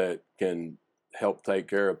that can help take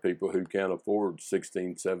care of people who can't afford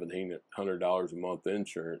 $1,600, $1,700 a month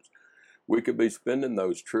insurance. We could be spending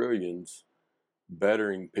those trillions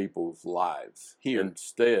bettering people's lives. Here.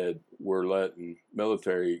 Instead, we're letting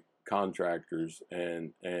military contractors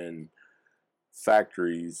and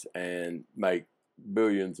factories and make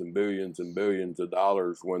billions and billions and billions of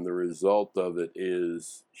dollars when the result of it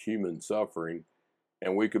is human suffering.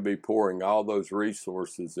 And we could be pouring all those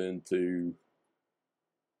resources into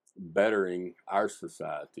bettering our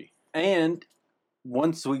society. And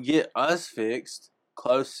once we get us fixed,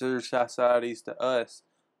 closer societies to us,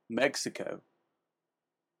 Mexico.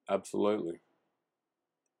 Absolutely.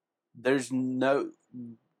 There's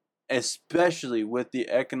especially with the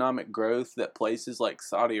economic growth that places like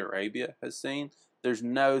Saudi Arabia has seen, there's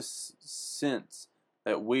no sense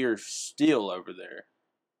that we are still over there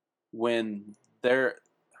when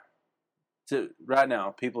right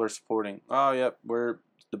now people are supporting, oh, yep, we're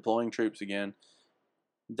deploying troops again.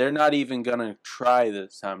 They're not even going to try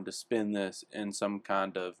this time to spin this in some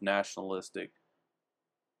kind of nationalistic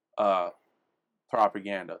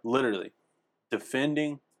propaganda. Literally,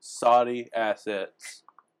 defending Saudi assets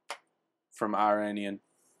from Iranian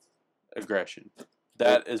aggression.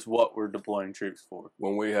 That is what we're deploying troops for.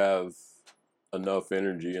 When we have enough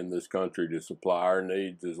energy in this country to supply our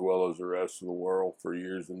needs as well as the rest of the world for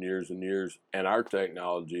years and years and years, and our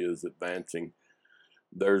technology is advancing,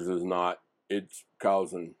 theirs is not. It's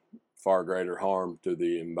causing far greater harm to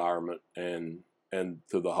the environment and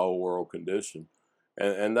to the whole world condition.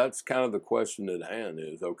 And that's kind of the question at hand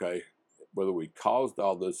is, okay, whether we caused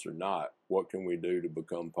all this or not, what can we do to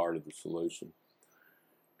become part of the solution?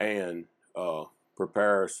 And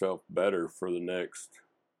prepare ourselves better for the next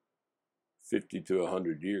 50 to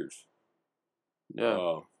 100 years.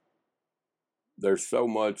 Yeah. There's so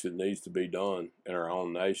much that needs to be done in our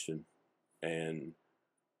own nation, and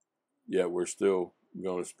yet we're still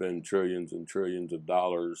going to spend trillions and trillions of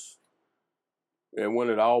dollars. And when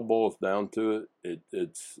it all boils down to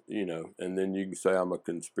it's, you know, and then you can say I'm a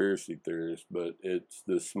conspiracy theorist, but it's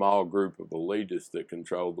this small group of elitists that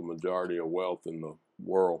control the majority of wealth in the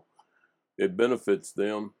world. It benefits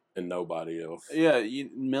them and nobody else. Yeah,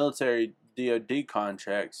 military DoD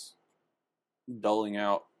contracts doling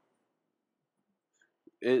out.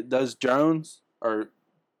 Those drones are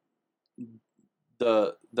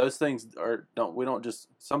those things we don't just,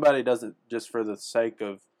 somebody doesn't just for the sake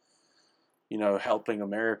of helping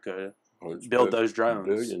America build those drones.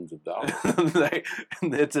 Billions of dollars.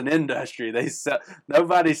 It's an industry. They sell.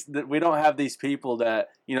 We don't have these people that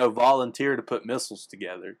volunteer to put missiles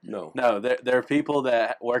together. No, there are people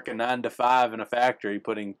that work a 9 to 5 in a factory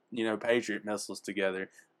putting Patriot missiles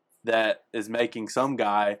together. That is making some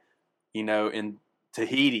guy, in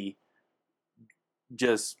Tahiti,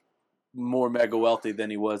 just more mega wealthy than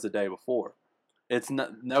he was the day before. It's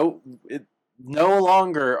no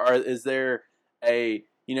longer is there a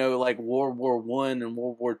like World War I and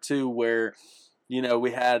World War II where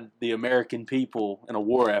we had the American people in a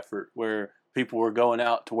war effort where people were going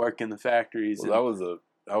out to work in the factories. Well,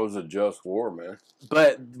 that was a just war, man.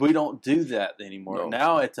 But we don't do that anymore. No.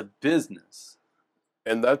 Now it's a business.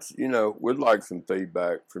 And that's we'd like some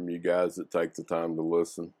feedback from you guys that take the time to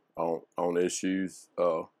listen on issues.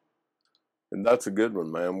 And that's a good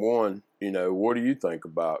one, man. One, what do you think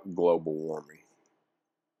about global warming?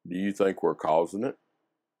 Do you think we're causing it?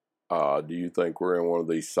 Do you think we're in one of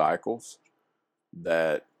these cycles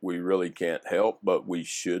that we really can't help, but we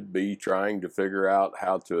should be trying to figure out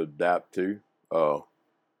how to adapt to? Or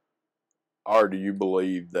do you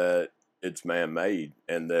believe that it's man-made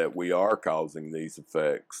and that we are causing these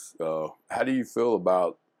effects? How do you feel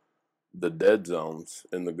about the dead zones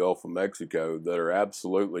in the Gulf of Mexico that are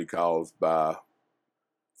absolutely caused by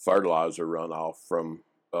fertilizer runoff from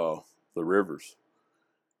the rivers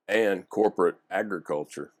and corporate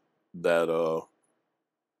agriculture that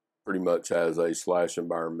pretty much has a slash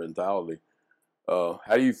environmentality? How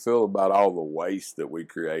do you feel about all the waste that we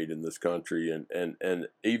create in this country? And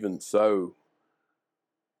even so,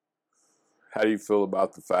 how do you feel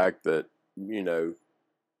about the fact that,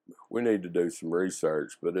 we need to do some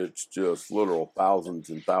research, but it's just literal thousands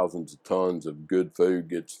and thousands of tons of good food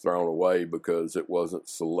gets thrown away because it wasn't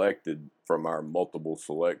selected from our multiple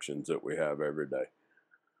selections that we have every day?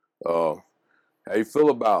 How do you feel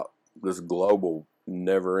about this global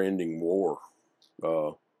never-ending war?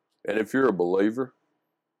 And if you're a believer,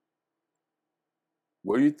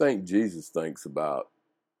 what do you think Jesus thinks about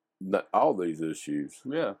all these issues?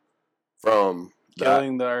 Yeah. From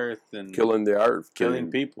killing the earth and killing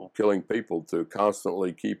people to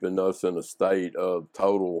constantly keeping us in a state of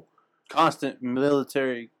total constant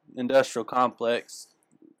military industrial complex,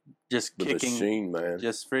 just the kicking machine, man.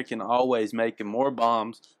 Just freaking always making more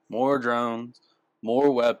bombs, more drones,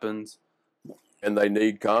 more weapons. And they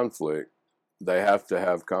need conflict. They have to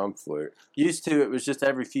have conflict. Used to, it was just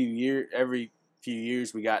every few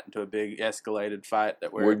years we got into a big escalated fight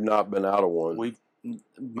we've not been out of one.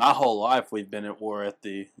 My whole life we've been at war in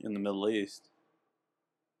the Middle East.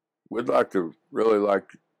 We'd really like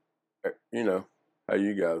how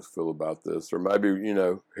you guys feel about this, or maybe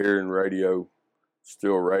here in radio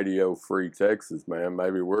free Texas, man,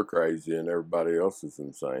 maybe we're crazy and everybody else is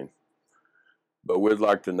insane. But we'd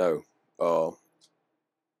like to know,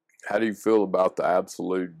 how do you feel about the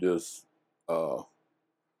absolute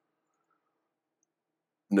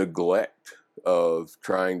neglect of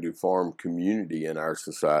trying to form community in our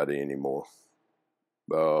society anymore?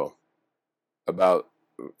 About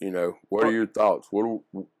what are your thoughts? What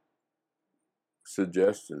are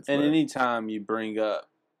suggestions? And anytime you bring up,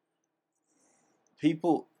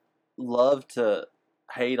 people love to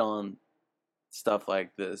hate on stuff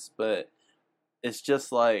like this, but it's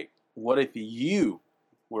just like, what if you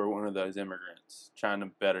were one of those immigrants trying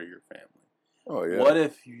to better your family? Oh yeah. What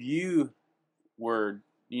if you were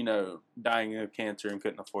dying of cancer and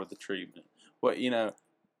couldn't afford the treatment?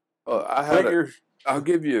 I'll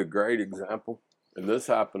give you a great example. And this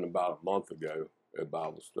happened about a month ago at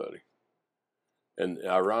Bible study. And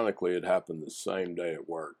ironically, it happened the same day at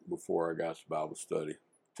work before I got to Bible study.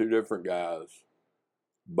 2 different guys,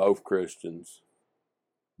 both Christians,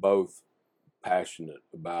 both passionate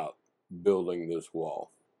about building this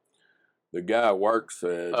wall. The guy at work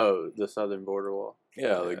said... Oh, the southern border wall.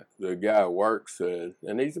 Yeah, the guy at work said,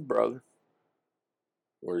 and he's a brother,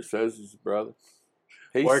 or he says he's a brother.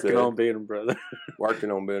 Working on being a brother. Working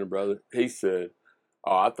on being a brother. He said,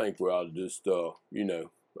 I think we ought to just,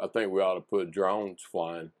 I think we ought to put drones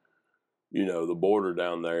flying, the border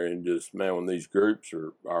down there, and just, man, when these groups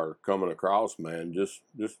are coming across, man, just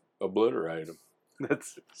obliterate them.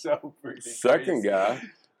 That's so freaking Second crazy. Guy,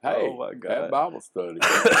 hey, oh my God. at Bible study,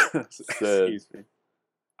 said,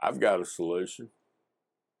 I've got a solution.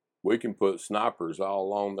 We can put snipers all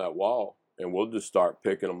along that wall and we'll just start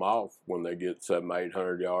picking them off when they get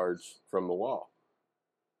 700-800 yards from the wall.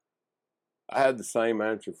 I had the same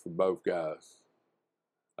answer for both guys.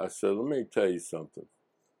 I said, let me tell you something.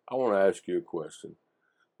 I want to ask you a question.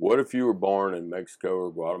 What if you were born in Mexico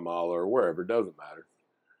or Guatemala or wherever, it doesn't matter,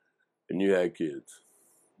 and you had kids,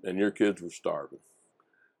 and your kids were starving?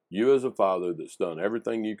 You as a father that's done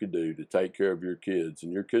everything you could do to take care of your kids,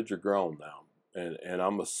 and your kids are grown now, and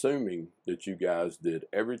I'm assuming that you guys did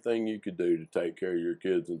everything you could do to take care of your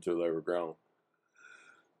kids until they were grown.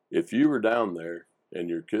 If you were down there and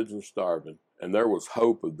your kids were starving, and there was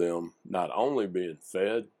hope of them not only being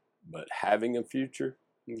fed, but having a future,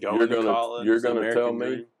 you're gonna tell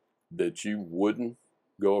me that you wouldn't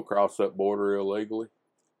go across that border illegally?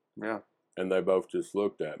 Yeah. And they both just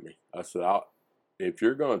looked at me. I said, if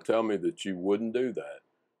you're going to tell me that you wouldn't do that,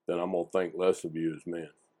 then I'm going to think less of you as men.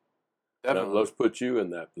 Definitely. Now, let's put you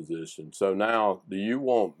in that position. So now, do you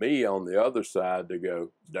want me on the other side to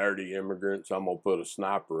go, dirty immigrants, I'm going to put a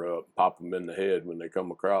sniper up, pop them in the head when they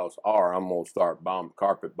come across, or I'm going to start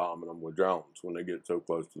carpet bombing them with drones when they get so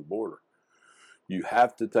close to the border? You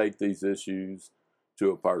have to take these issues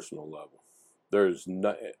to a personal level. There's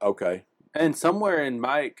no, okay. And somewhere in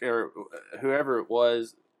Mike or whoever it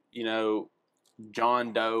was, you know,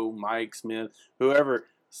 John Doe, Mike Smith, whoever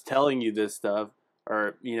is telling you this stuff,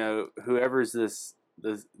 or, you know, whoever's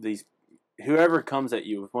whoever comes at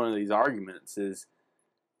you with one of these arguments is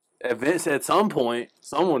events at some point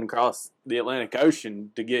someone crossed the Atlantic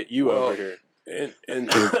Ocean to get you over here. In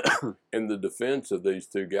the defense of these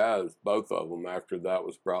two guys, both of them, after that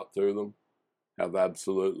was brought to them, have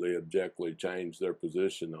absolutely objectively changed their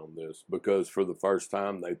position on this, because for the first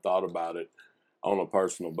time they thought about it on a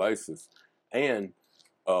personal basis. And,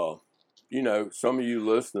 you know, some of you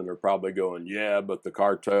listening are probably going, yeah, but the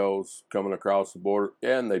cartels coming across the border.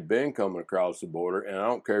 Yeah, and they've been coming across the border. And I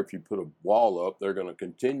don't care if you put a wall up, they're going to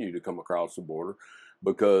continue to come across the border,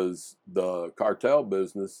 because the cartel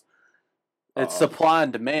business, it's supply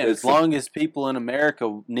and demand. As long as people in America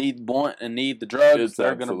want and need the drugs,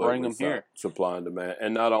 they're going to bring them here. Supply and demand.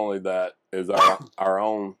 And not only that, is our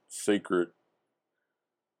own secret.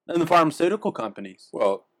 And the pharmaceutical companies.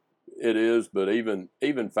 Well, it is, but even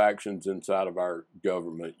factions inside of our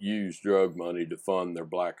government use drug money to fund their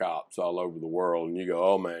black ops all over the world. And you go,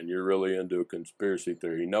 oh man, you're really into a conspiracy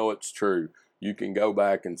theory. No, it's true. You can go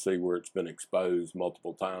back and see where it's been exposed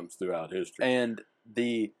multiple times throughout history. And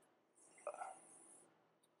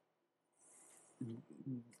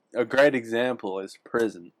a great example is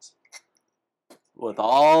prisons. With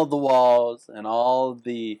all the walls and all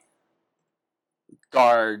the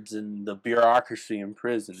guards and the bureaucracy in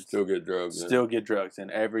prisons, still get drugs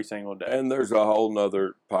in every single day. And there's a whole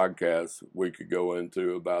nother podcast we could go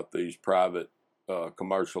into about these private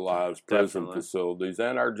commercialized prison facilities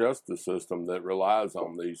and our justice system that relies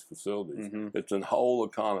on these facilities. Mm-hmm. It's a whole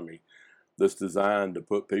economy that's designed to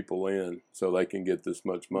put people in so they can get this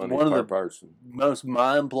much money per person. Most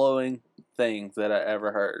mind-blowing things that I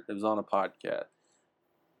ever heard, it was on a podcast.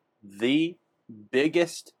 The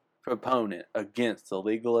biggest proponent against the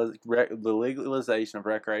legalization of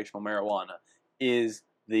recreational marijuana is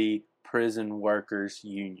the prison workers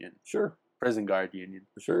union. Sure. Prison guard union.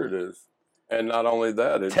 Sure it is. And not only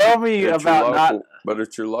that, it's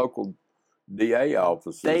your local DA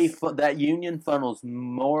offices. That union funnels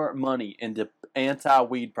more money into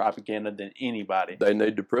anti-weed propaganda than anybody. They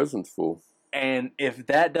need the prisons full. And if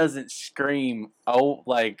that doesn't scream,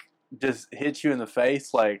 just hit you in the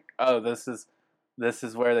face, this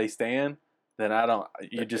is where they stand, then I don't.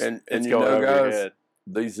 You just it's going over your head.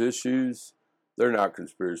 These issues, they're not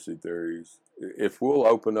conspiracy theories. If we'll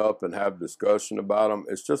open up and have discussion about them,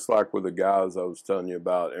 it's just like with the guys I was telling you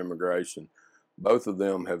about immigration. Both of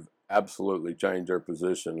them have absolutely changed their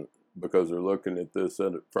position because they're looking at this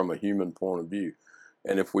from a human point of view.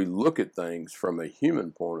 And if we look at things from a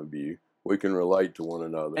human point of view, we can relate to one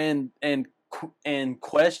another. And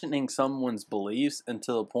questioning someone's beliefs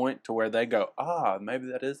until the point to where they go, maybe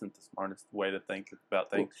that isn't the smartest way to think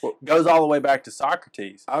about things. Goes all the way back to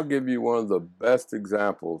Socrates. I'll give you one of the best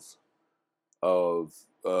examples of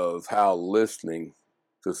how listening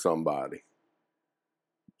to somebody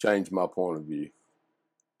changed my point of view.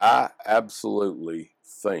 I absolutely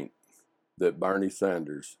think that Bernie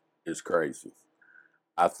Sanders is crazy.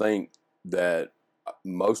 I think that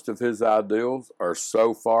most of his ideals are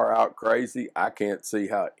so far out crazy, I can't see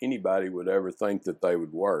how anybody would ever think that they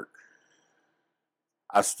would work.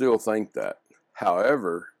 I still think that.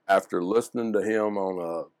 However, after listening to him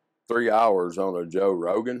on 3 hours on a Joe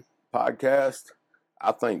Rogan podcast,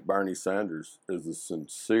 I think Bernie Sanders is a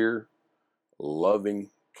sincere, loving,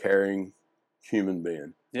 caring human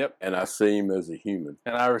being. Yep. And I see him as a human.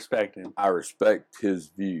 And I respect him. I respect his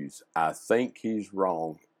views. I think he's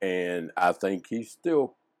wrong, and I think he's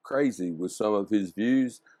still crazy with some of his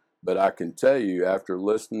views. But I can tell you, after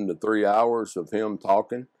listening to 3 hours of him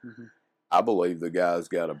talking, I believe the guy's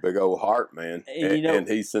got a big old heart, man. And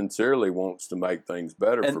he sincerely wants to make things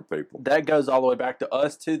better for people. That goes all the way back to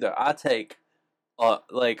us, too, though. I take,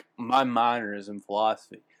 like, my minor is in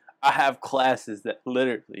philosophy. I have classes that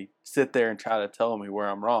literally sit there and try to tell me where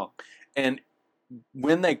I'm wrong. And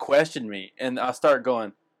when they question me and I start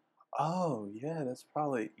going, oh, yeah, that's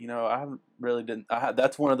probably, I haven't really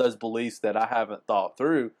that's one of those beliefs that I haven't thought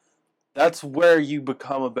through. That's where you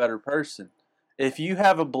become a better person. If you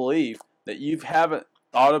have a belief that you haven't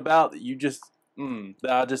thought about, that you just,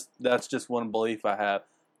 that's just one belief I have,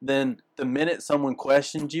 then the minute someone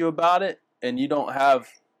questions you about it and you don't have,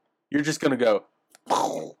 you're just going to go,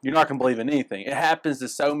 you're not going to believe in anything. It happens to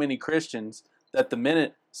so many Christians that the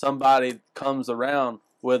minute somebody comes around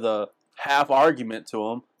with a half argument to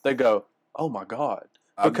them, they go, oh my God.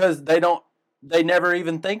 Because they never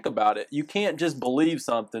even think about it. You can't just believe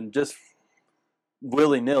something just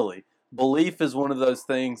willy-nilly. Belief is one of those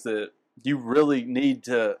things that you really need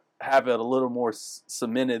to have it a little more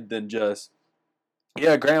cemented than just,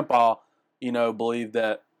 yeah, Grandpa, believed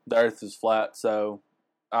that the earth is flat, so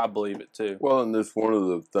I believe it too. Well, and this one of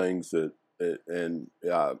the things that,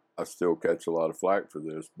 I still catch a lot of flack for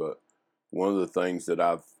this, but one of the things that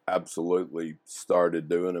I've absolutely started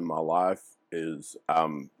doing in my life is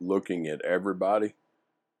I'm looking at everybody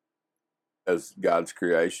as God's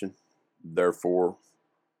creation. Therefore,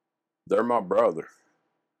 they're my brother.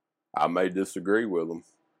 I may disagree with them,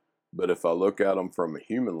 but if I look at them from a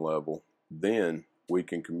human level, then we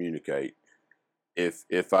can communicate.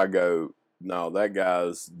 If I go, no, that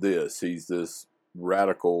guy's this, he's this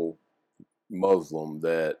radical Muslim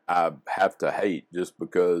that I have to hate just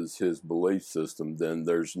because his belief system, then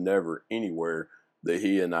there's never anywhere that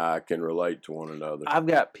he and I can relate to one another. I've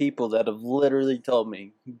got people that have literally told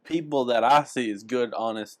me, people that I see as good,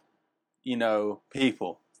 honest,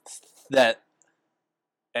 people that,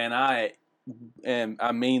 and I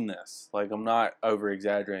mean this, like I'm not over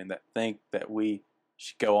exaggerating, that think that we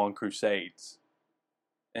should go on crusades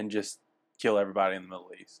and just kill everybody in the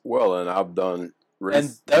Middle East. Well, and I've done, and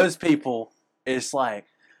those people, it's like,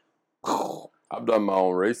 I've done my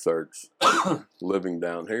own research living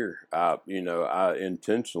down here. I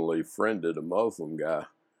intentionally friended a Muslim guy,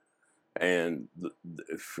 and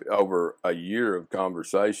over a year of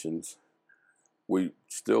conversations, we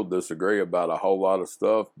still disagree about a whole lot of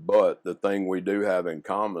stuff, but the thing we do have in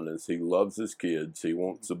common is he loves his kids. He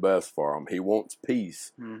wants the best for them. He wants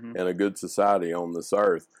peace and a good society on this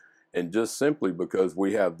earth. And just simply because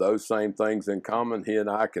we have those same things in common, he and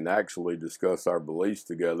I can actually discuss our beliefs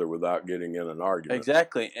together without getting in an argument.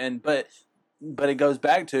 Exactly. But it goes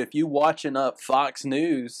back to, if you watching up Fox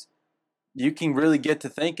News, you can really get to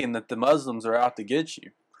thinking that the Muslims are out to get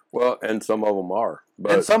you. Well, and some of them are.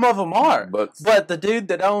 But the dude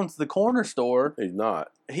that owns the corner store, he's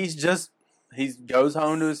not. He goes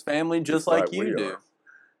home to his family just like you do.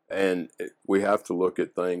 And we have to look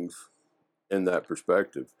at things in that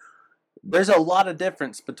perspective. There's a lot of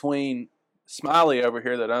difference between Smiley over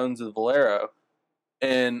here that owns the Valero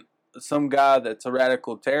and some guy that's a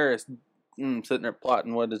radical terrorist sitting there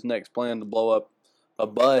plotting what his next plan to blow up a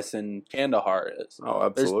bus in Kandahar is. Oh,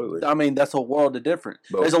 absolutely. That's a world of difference.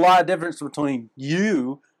 There's a lot of difference between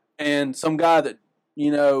you and some guy that,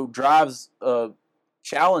 drives a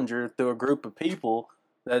Challenger through a group of people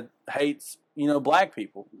that hates, black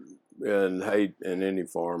people. And hate in any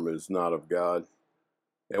form is not of God.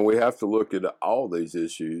 And we have to look at all these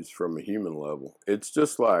issues from a human level. It's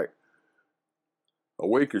just like a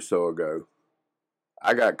week or so ago,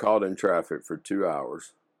 I got caught in traffic for 2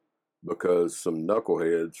 hours because some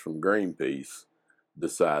knuckleheads from Greenpeace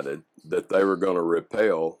decided that they were going to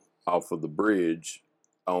rappel off of the bridge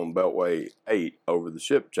on Beltway 8 over the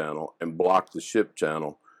ship channel and block the ship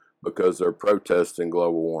channel because they're protesting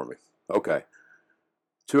global warming. Okay.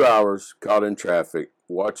 2 hours caught in traffic,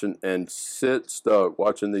 watching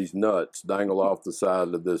these nuts dangle off the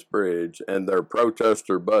side of this bridge, and their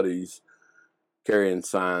protester buddies carrying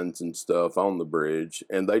signs and stuff on the bridge,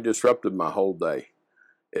 and they disrupted my whole day.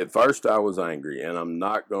 At first I was angry, and I'm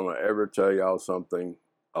not going to ever tell y'all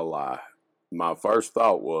a lie. My first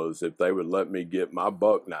thought was, if they would let me get my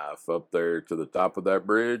buck knife up there to the top of that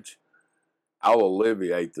bridge, I'll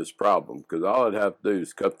alleviate this problem, because all I'd have to do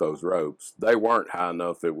is cut those ropes. They weren't high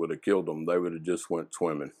enough it would have killed them. They would have just went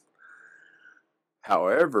swimming.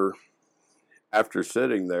 However, after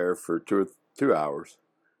sitting there for 2 hours,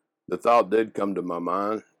 the thought did come to my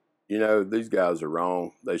mind, these guys are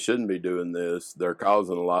wrong. They shouldn't be doing this. They're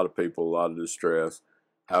causing a lot of people a lot of distress.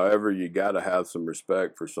 However, you got to have some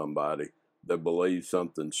respect for somebody that believes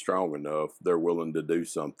something strong enough. They're willing to do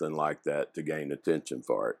something like that to gain attention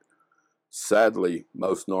for it. Sadly,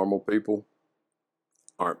 most normal people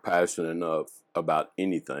aren't passionate enough about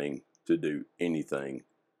anything to do anything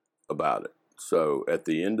about it. So at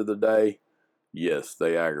the end of the day, yes,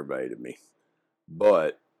 they aggravated me.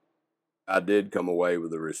 But I did come away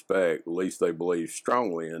with the respect. At least they believe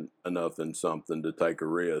strongly enough in something to take a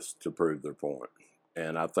risk to prove their point.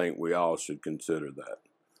 And I think we all should consider that.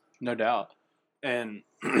 No doubt. And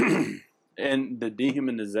and the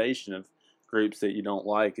dehumanization of groups that you don't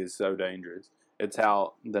like is so dangerous. It's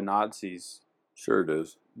how the Nazis Sure it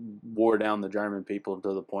is. wore down the German people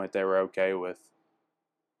to the point they were okay with,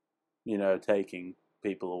 taking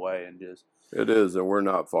people away and just. It is, and we're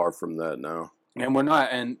not far from that now. And we're not.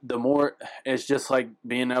 And the more, it's just like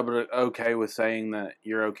being able to okay with saying that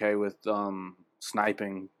you're okay with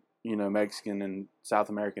sniping, Mexican and South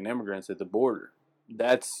American immigrants at the border.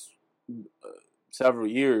 That's several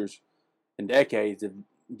years and decades of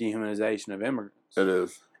dehumanization of immigrants. It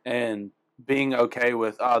is. And being okay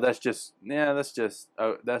with that's just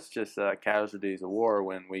casualties of war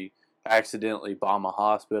when we accidentally bomb a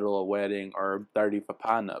hospital, a wedding, or 30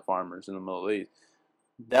 pine nut farmers in the Middle East.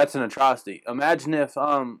 That's an atrocity. Imagine if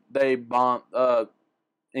they bombed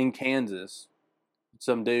in Kansas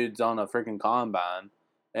some dudes on a freaking combine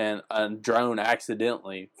and a drone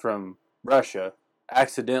accidentally from Russia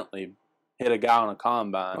accidentally hit a guy on a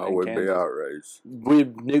combine. I would be outraged.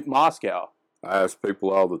 We'd nuke Moscow. I ask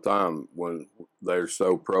people all the time when they're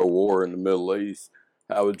so pro-war in the Middle East,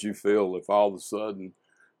 how would you feel if all of a sudden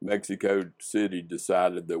Mexico City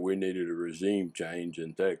decided that we needed a regime change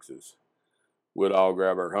in Texas? We'd all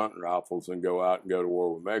grab our hunting rifles and go out and go to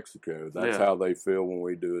war with Mexico. That's how they feel when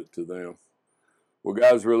we do it to them. Well,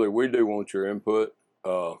 guys, really, we do want your input.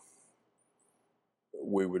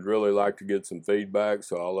 We would really like to get some feedback,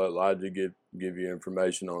 so I'll let Elijah give you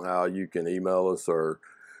information on how you can email us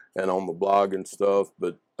and on the blog and stuff.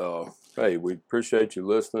 But, hey, we appreciate you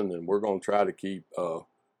listening, and we're going to try to keep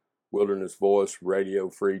Wilderness Voice Radio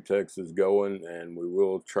Free Texas going, and we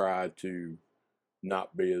will try to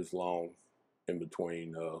not be as long in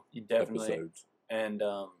between episodes. And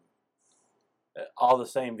all the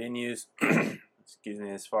same venues, excuse me,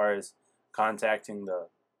 as far as contacting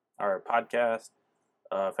our podcast,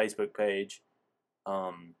 Facebook page.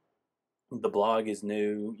 The blog is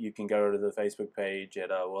new. You can go to the Facebook page at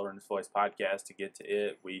Wilderness Voice Podcast to get to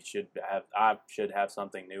it. I should have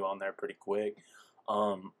something new on there pretty quick.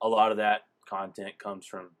 A lot of that content comes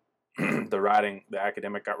from the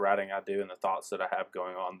academic writing I do, and the thoughts that I have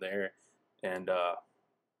going on there. And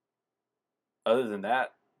other than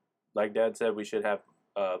that, like Dad said, we should have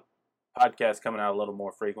podcasts coming out a little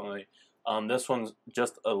more frequently. This one's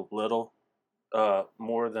just a little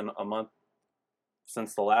more than a month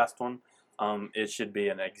since the last one. It should be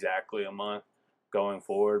in exactly a month going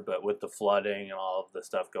forward, but with the flooding and all of the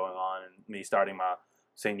stuff going on, and me starting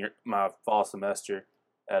my fall semester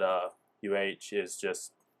at UH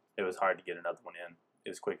it was hard to get another one in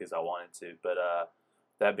as quick as I wanted to. But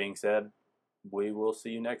that being said, we will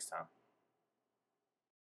see you next time.